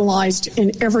marginalized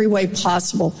in every way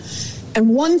possible.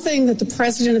 And one thing that the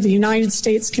President of the United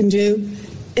States can do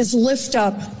is lift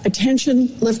up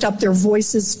attention, lift up their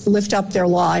voices, lift up their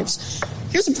lives.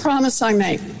 Here's a promise I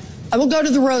make. I will go to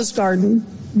the Rose Garden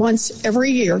once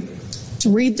every year to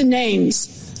read the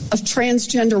names of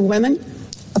transgender women,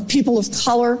 of people of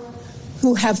color,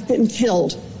 who have been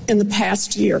killed in the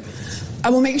past year.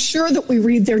 I will make sure that we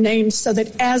read their names so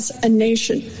that as a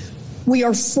nation, we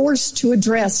are forced to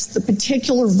address the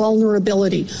particular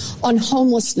vulnerability on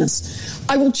homelessness.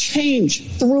 I will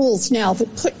change the rules now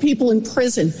that put people in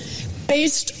prison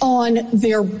based on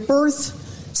their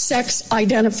birth, sex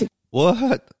identification.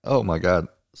 What? Oh my God.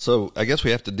 So I guess we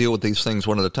have to deal with these things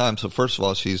one at a time. So first of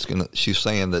all, she's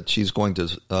saying that she's going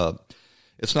to,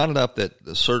 it's not enough that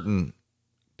certain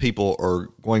people are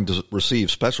going to receive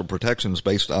special protections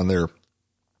based on their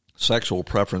sexual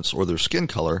preference or their skin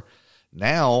color.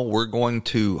 Now we're going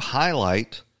to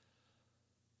highlight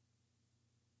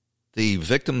the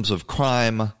victims of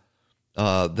crime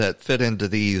that fit into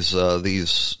these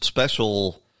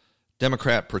special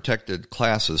Democrat protected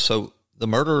classes. So the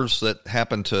murders that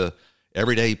happen to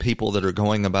everyday people that are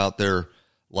going about their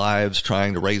lives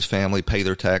trying to raise family, pay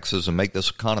their taxes, and make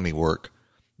this economy work,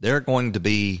 they're going to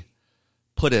be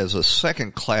put as a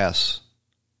second class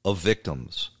of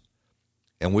victims.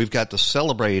 And we've got to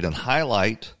celebrate and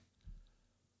highlight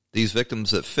these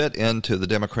victims that fit into the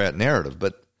Democrat narrative,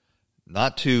 but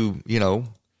not to,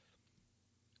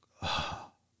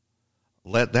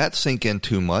 let that sink in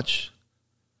too much.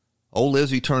 Old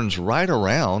Lizzie turns right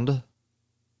around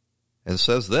and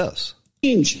says this.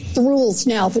 Change the rules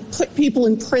now that put people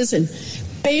in prison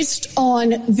based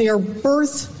on their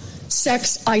birth,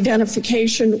 sex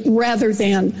identification rather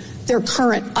than their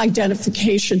current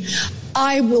identification.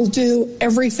 I will do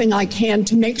everything I can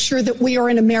to make sure that we are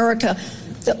in America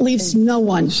that leaves no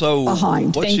one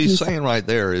behind. What she's saying right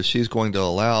there is she's going to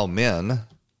allow men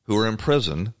who are in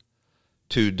prison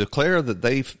to declare that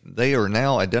they are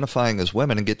now identifying as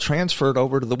women and get transferred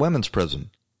over to the women's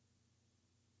prison.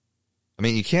 I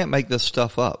mean, you can't make this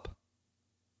stuff up.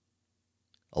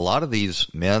 A lot of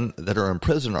these men that are in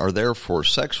prison are there for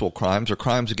sexual crimes or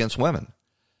crimes against women.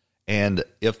 And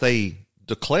if they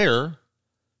declare,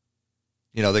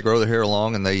 they grow their hair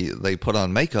long and they put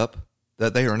on makeup,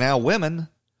 that they are now women,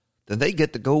 then they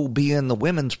get to go be in the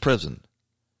women's prison,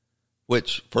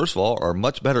 which, first of all, are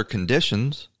much better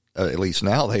conditions, at least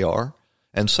now they are.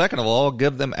 And second of all,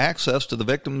 give them access to the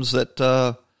victims that,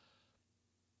 the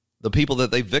people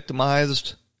that they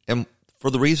victimized, and for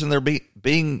the reason they're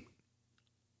being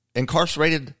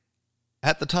incarcerated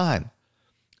at the time.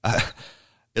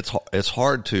 It's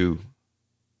hard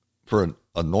for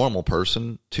a normal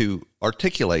person to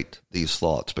articulate these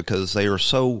thoughts because they are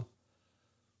so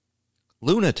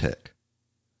lunatic.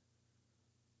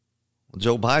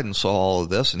 Joe Biden saw all of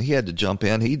this and he had to jump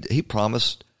in. He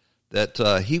promised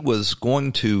that he was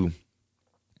going to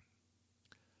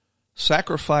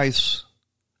sacrifice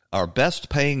our best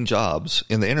paying jobs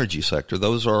in the energy sector.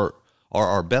 Those are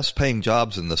our best paying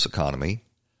jobs in this economy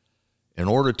in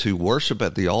order to worship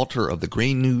at the altar of the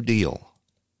Green New Deal.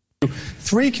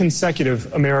 3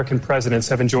 consecutive American presidents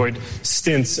have enjoyed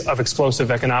stints of explosive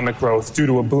economic growth due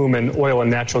to a boom in oil and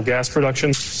natural gas production.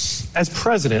 As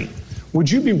president,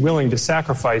 would you be willing to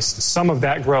sacrifice some of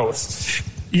that growth,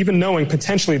 even knowing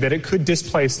potentially that it could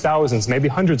displace thousands, maybe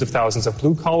hundreds of thousands of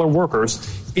blue-collar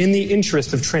workers in the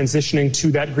interest of transitioning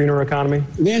to that greener economy?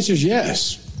 The answer is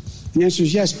yes. The answer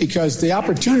is yes, because the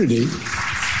opportunity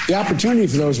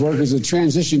for those workers to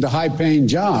transition to high-paying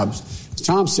jobs,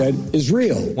 Tom said, is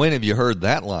real. When have you heard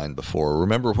that line before?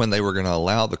 Remember when they were going to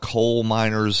allow the coal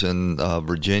miners in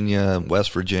Virginia,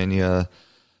 West Virginia,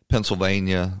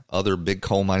 Pennsylvania, other big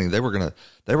coal mining? They were going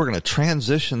to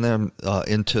transition them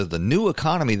into the new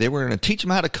economy. They were going to teach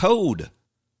them how to code. Of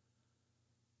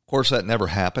course, that never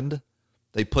happened.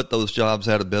 They put those jobs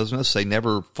out of business. They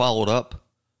never followed up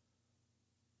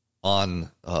on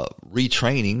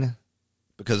retraining.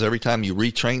 Because every time you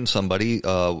retrain somebody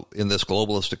in this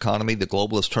globalist economy, the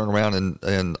globalists turn around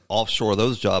and offshore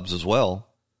those jobs as well.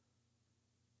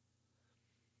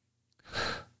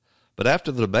 But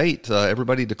after the debate,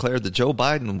 everybody declared that Joe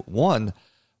Biden won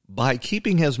by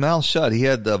keeping his mouth shut. He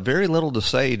had very little to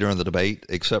say during the debate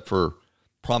except for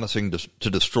promising to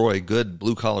destroy good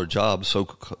blue-collar jobs,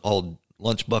 so-called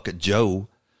lunch bucket Joe,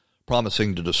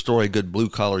 promising to destroy good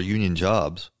blue-collar union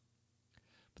jobs.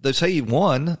 They say he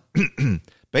won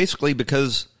basically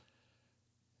because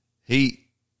he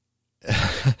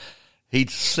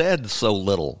said so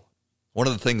little. One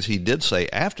of the things he did say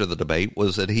after the debate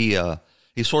was that he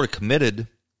sort of committed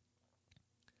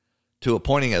to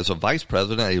appointing as a vice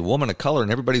president a woman of color,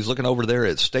 and everybody's looking over there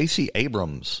at Stacey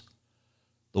Abrams,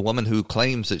 the woman who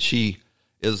claims that she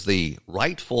is the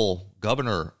rightful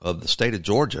governor of the state of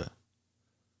Georgia.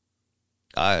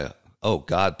 Oh,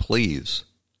 God, please.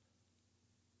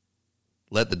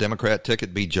 Let the Democrat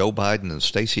ticket be Joe Biden and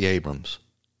Stacey Abrams.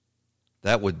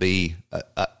 That would be,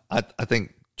 I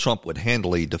think Trump would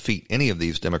handily defeat any of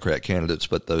these Democrat candidates,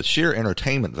 but the sheer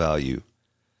entertainment value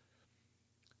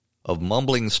of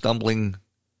mumbling, stumbling,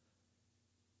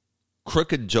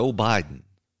 crooked Joe Biden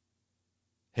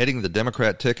heading the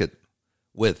Democrat ticket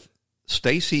with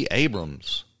Stacey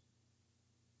Abrams,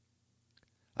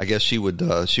 I guess she would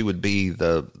be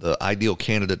the ideal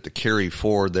candidate to carry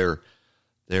forward their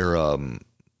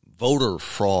voter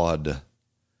fraud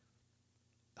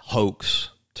hoax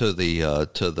to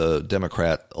the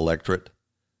Democrat electorate.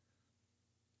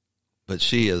 But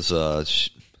she is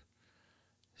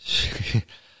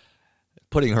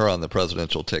putting her on the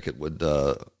presidential ticket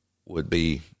would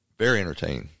be very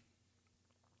entertaining.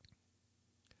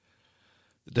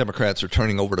 The Democrats are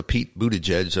turning over to Pete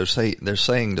Buttigieg. They're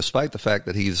saying, despite the fact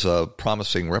that he's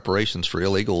promising reparations for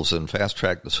illegals and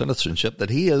fast-track the citizenship, that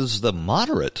he is the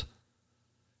moderate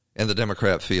in the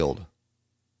Democrat field.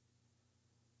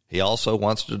 He also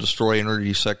wants to destroy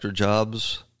energy sector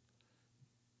jobs.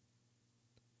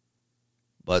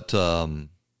 But, the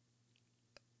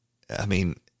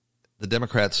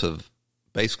Democrats have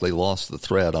basically lost the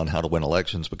thread on how to win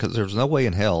elections because there's no way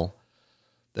in hell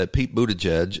that Pete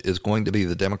Buttigieg is going to be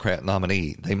the Democrat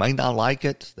nominee. They may not like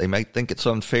it. They may think it's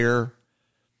unfair.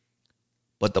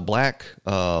 But the black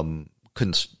voters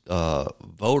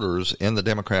in the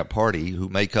Democrat Party who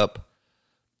make up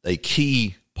a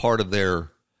key part of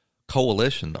their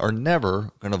coalition are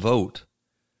never going to vote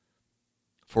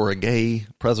for a gay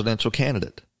presidential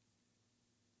candidate.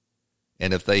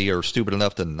 And if they are stupid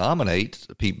enough to nominate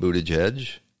Pete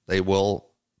Buttigieg, they will,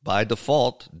 by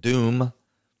default, doom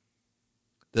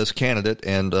this candidate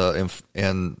and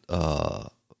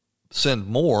send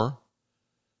more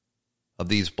of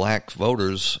these black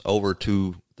voters over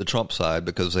to the Trump side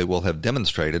because they will have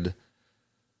demonstrated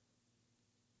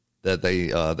that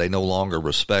they no longer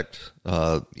respect,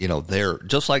 their,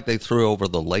 just like they threw over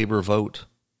the labor vote,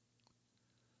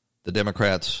 the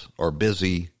Democrats are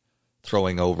busy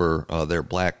throwing over their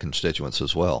black constituents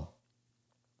as well.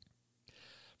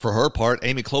 For her part,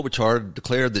 Amy Klobuchar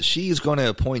declared that she's going to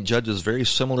appoint judges very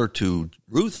similar to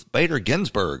Ruth Bader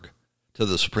Ginsburg to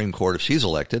the Supreme Court if she's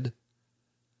elected.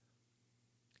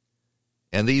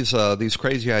 And these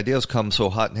crazy ideas come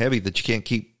so hot and heavy that you can't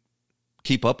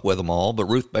keep up with them all. But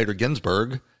Ruth Bader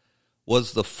Ginsburg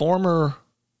was the former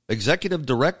executive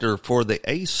director for the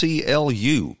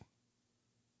ACLU.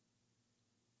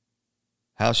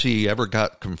 How she ever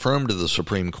got confirmed to the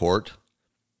Supreme Court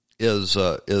is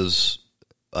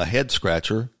a head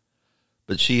scratcher,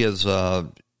 but she is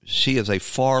a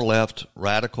far left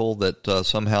radical that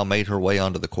somehow made her way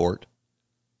onto the court.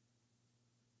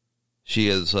 She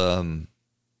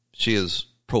is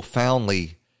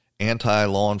profoundly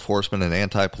anti-law enforcement and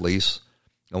anti-police.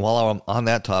 And while I'm on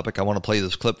that topic, I want to play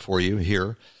this clip for you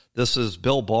here. This is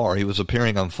Bill Barr. He was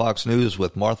appearing on Fox News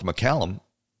with Martha McCallum,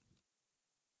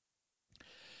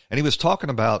 and he was talking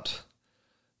about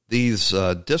these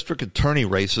district attorney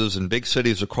races in big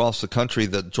cities across the country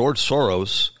that George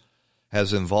Soros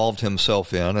has involved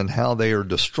himself in, and how they are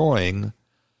destroying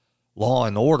law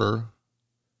and order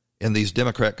in these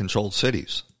Democrat-controlled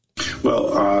cities.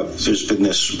 Well, there's been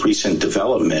this recent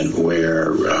development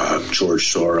where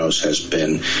George Soros has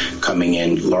been coming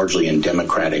in largely in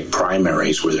Democratic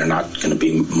primaries where they're not going to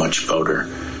be much voter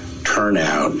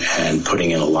turnout, and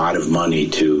putting in a lot of money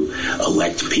to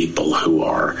elect people who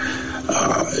are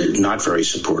not very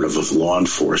supportive of law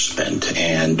enforcement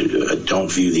and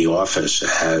don't view the office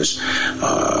as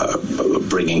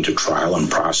bringing to trial and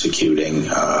prosecuting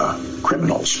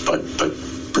criminals, but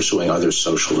pursuing other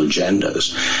social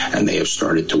agendas. And they have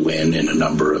started to win in a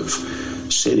number of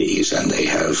cities, and they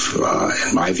have,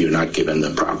 in my view, not given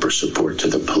the proper support to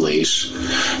the police,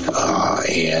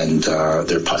 and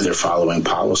they're following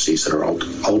policies that are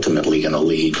ultimately going to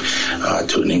lead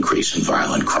to an increase in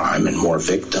violent crime and more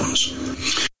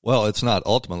victims. Well, it's not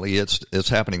ultimately; it's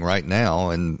happening right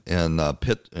now in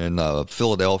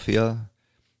Philadelphia,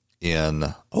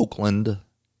 in Oakland,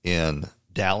 in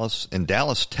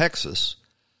Dallas, Texas.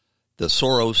 The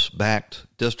Soros-backed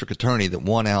district attorney that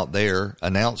won out there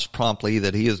announced promptly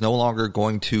that he is no longer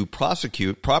going to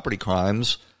prosecute property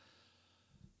crimes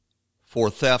for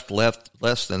theft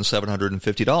less than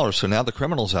 $750. So now the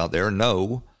criminals out there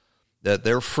know that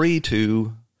they're free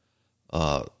to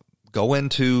go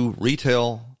into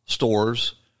retail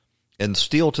stores and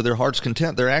steal to their heart's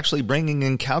content. They're actually bringing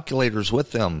in calculators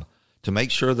with them to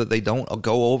make sure that they don't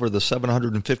go over the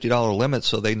 $750 limit,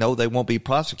 so they know they won't be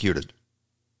prosecuted.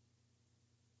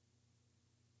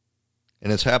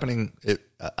 And it's happening.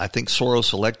 I think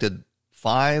Soros elected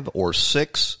 5 or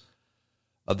 6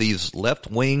 of these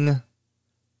left-wing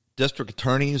district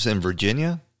attorneys in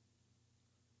Virginia.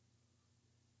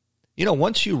 You know,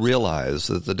 once you realize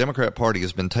that the Democrat Party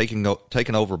has been taken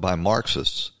over by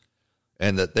Marxists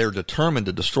and that they're determined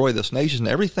to destroy this nation,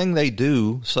 everything they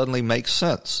do suddenly makes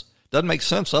sense. Doesn't make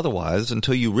sense otherwise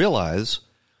until you realize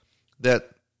that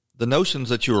the notions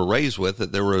that you were raised with,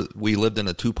 that we lived in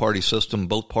a two-party system,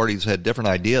 both parties had different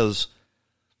ideas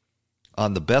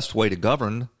on the best way to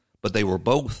govern, but they were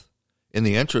both in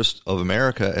the interest of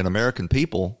America and American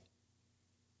people.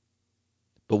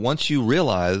 But once you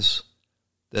realize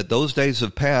that those days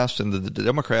have passed and the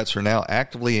Democrats are now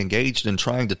actively engaged in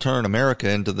trying to turn America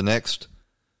into the next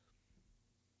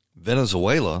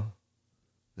Venezuela,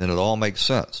 then it all makes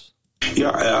sense.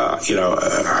 Yeah,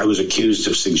 I was accused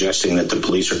of suggesting that the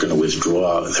police are going to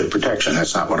withdraw their protection.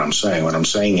 That's not what I'm saying. What I'm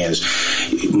saying is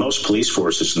most police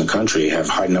forces in the country have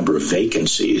a high number of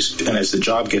vacancies. And as the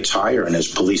job gets higher and as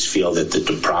police feel that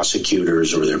the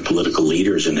prosecutors or their political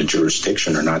leaders in a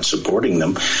jurisdiction are not supporting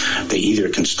them, they either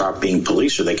can stop being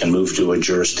police or they can move to a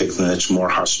jurisdiction that's more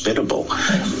hospitable.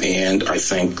 And I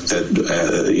think that,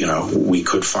 we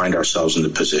could find ourselves in the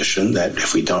position that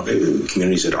if we don't,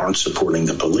 communities that aren't supporting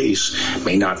the police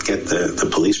may not get the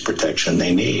police protection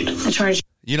they need.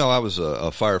 You know, I was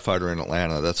a firefighter in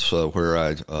Atlanta. That's where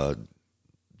I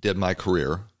did my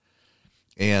career.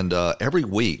 And every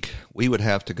week we would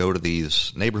have to go to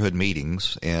these neighborhood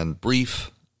meetings and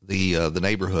brief the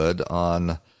neighborhood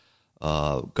on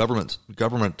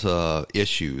government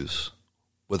issues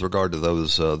with regard to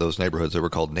those neighborhoods. They were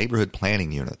called neighborhood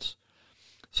planning units.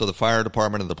 So the fire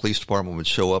department and the police department would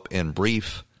show up and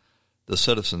brief the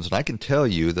citizens. And I can tell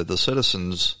you that the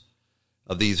citizens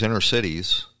of these inner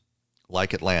cities,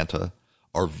 like Atlanta,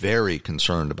 are very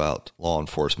concerned about law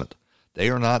enforcement. They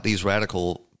are not these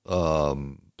radical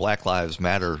Black Lives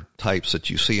Matter types that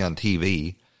you see on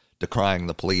TV decrying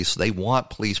the police. They want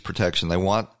police protection. They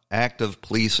want active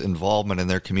police involvement in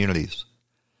their communities.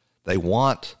 They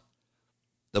want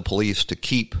the police to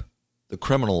keep the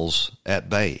criminals at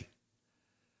bay.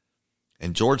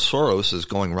 And George Soros is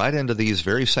going right into these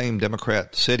very same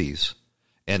Democrat cities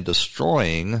and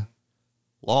destroying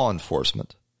law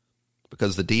enforcement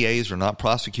because the DAs are not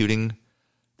prosecuting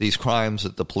these crimes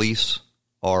that the police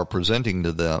are presenting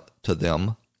to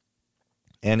them,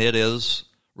 and it is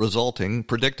resulting,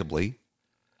 predictably,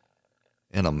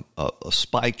 in a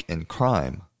spike in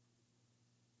crime.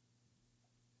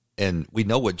 And we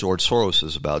know what George Soros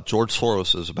is about. George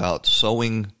Soros is about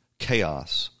sowing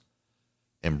chaos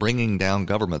and bringing down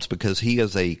governments because he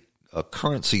is a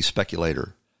currency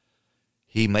speculator.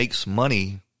 He makes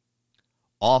money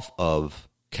off of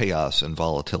chaos and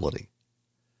volatility.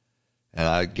 And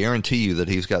I guarantee you that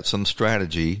he's got some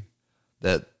strategy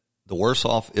that the worse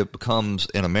off it becomes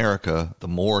in America, the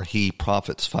more he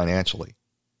profits financially.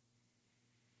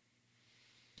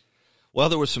 Well,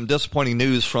 there was some disappointing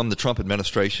news from the Trump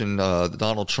administration.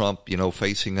 Donald Trump,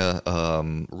 facing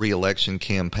a re-election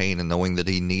campaign and knowing that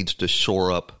he needs to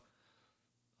shore up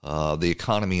the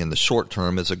economy in the short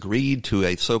term, has agreed to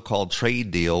a so-called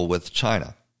trade deal with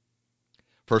China.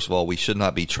 First of all, we should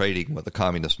not be trading with a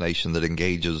communist nation that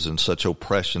engages in such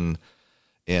oppression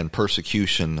and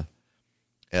persecution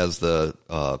as the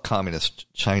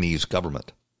communist Chinese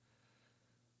government.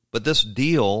 But this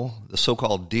deal, the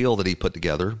so-called deal that he put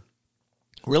together,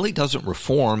 really doesn't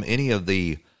reform any of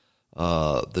the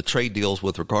trade deals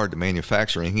with regard to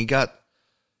manufacturing. He got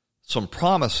some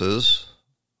promises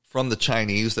from the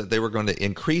Chinese that they were going to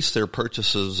increase their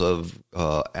purchases of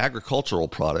agricultural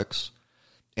products,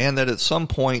 and that at some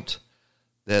point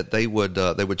that they would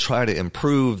try to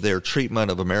improve their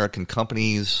treatment of American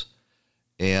companies,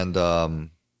 and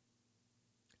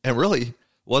really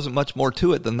wasn't much more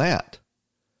to it than that.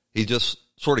 He just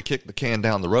sort of kicked the can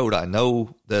down the road. I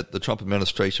know that the Trump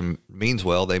administration means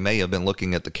well. They may have been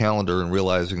looking at the calendar and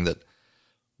realizing that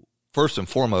first and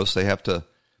foremost they have to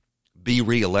be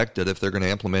reelected if they're going to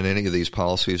implement any of these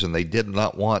policies, and they did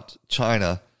not want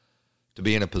China to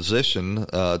be in a position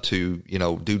to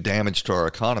do damage to our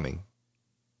economy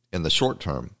in the short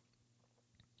term.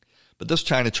 But this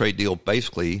China trade deal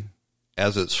basically,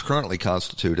 as it's currently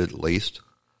constituted at least,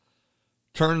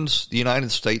 turns the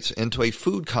United States into a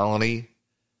food colony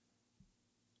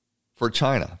for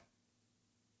China.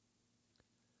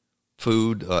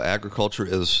 Food, agriculture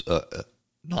is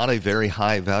not a very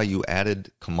high value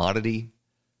added commodity,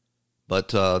 but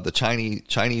the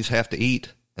Chinese have to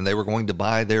eat, and they were going to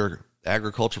buy their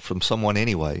agriculture from someone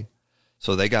anyway,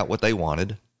 so they got what they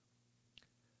wanted.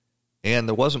 And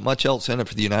there wasn't much else in it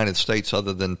for the United States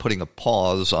other than putting a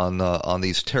pause on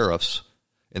these tariffs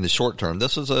in the short term.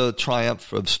 This is a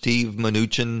triumph of Steve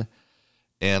Mnuchin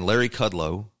and Larry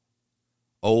Kudlow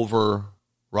over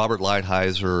Robert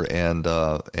Lighthizer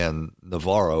and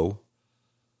Navarro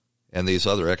and these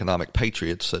other economic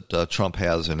patriots that Trump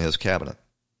has in his cabinet.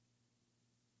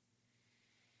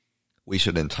 We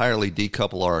should entirely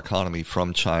decouple our economy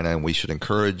from China, and we should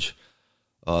encourage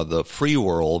the free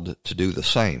world to do the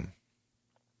same.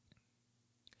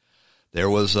 There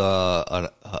was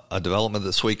a development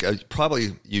this week.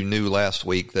 Probably you knew last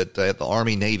week that at the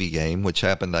Army-Navy game, which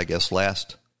happened, I guess,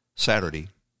 last Saturday,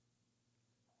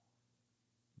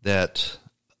 that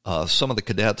some of the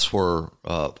cadets were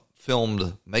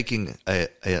filmed making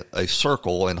a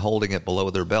circle and holding it below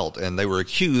their belt. And they were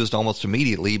accused almost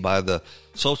immediately by the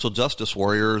social justice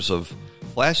warriors of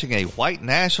flashing a white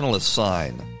nationalist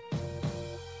sign,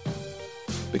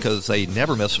 because they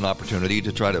never miss an opportunity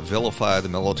to try to vilify the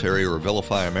military or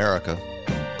vilify America.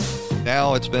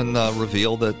 Now it's been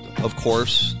revealed that, of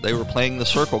course, they were playing the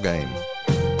circle game,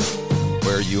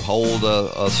 where you hold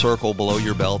a circle below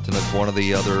your belt, and if one of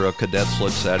the other cadets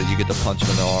looks at it, you get to punch him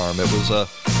in the arm. It was a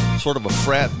sort of a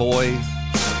frat boy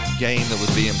game that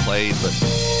was being played, but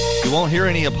you won't hear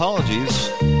any apologies.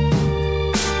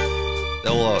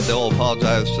 They'll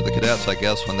apologize to the cadets, I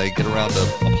guess, when they get around to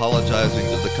apologizing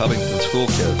to the Covington school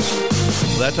kids.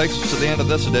 So that takes us to the end of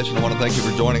this edition. I want to thank you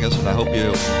for joining us, and I hope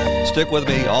you stick with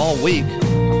me all week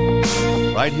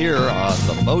right here on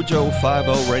the Mojo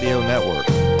 50 Radio Network.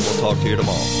 We'll talk to you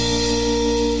tomorrow.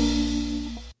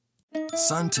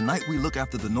 Son, tonight we look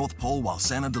after the North Pole while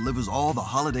Santa delivers all the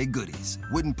holiday goodies.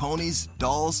 Wooden ponies,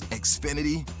 dolls,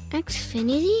 Xfinity.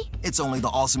 Xfinity? It's only the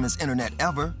awesomest internet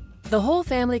ever. The whole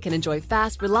family can enjoy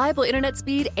fast, reliable internet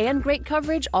speed and great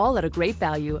coverage, all at a great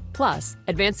value. Plus,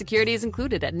 advanced security is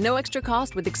included at no extra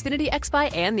cost with Xfinity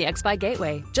XBuy and the XBuy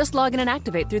Gateway. Just log in and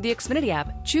activate through the Xfinity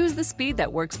app. Choose the speed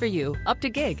that works for you, up to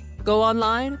gig. Go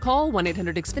online, call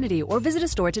 1-800-XFINITY, or visit a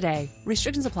store today.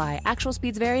 Restrictions apply. Actual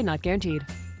speeds vary, not guaranteed.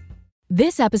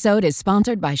 This episode is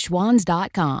sponsored by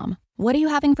Schwans.com. What are you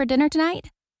having for dinner tonight?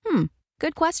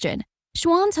 Good question.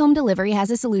 Schwann's Home Delivery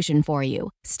has a solution for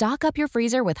you. Stock up your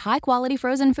freezer with high-quality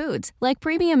frozen foods like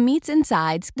premium meats and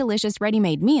sides, delicious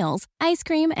ready-made meals, ice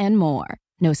cream, and more.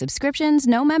 No subscriptions,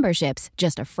 no memberships,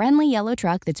 just a friendly yellow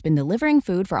truck that's been delivering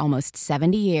food for almost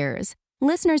 70 years.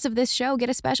 Listeners of this show get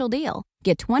a special deal.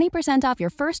 Get 20% off your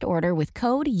first order with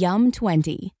code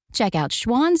YUM20. Check out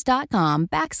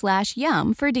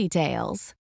schwans.com/YUM for details.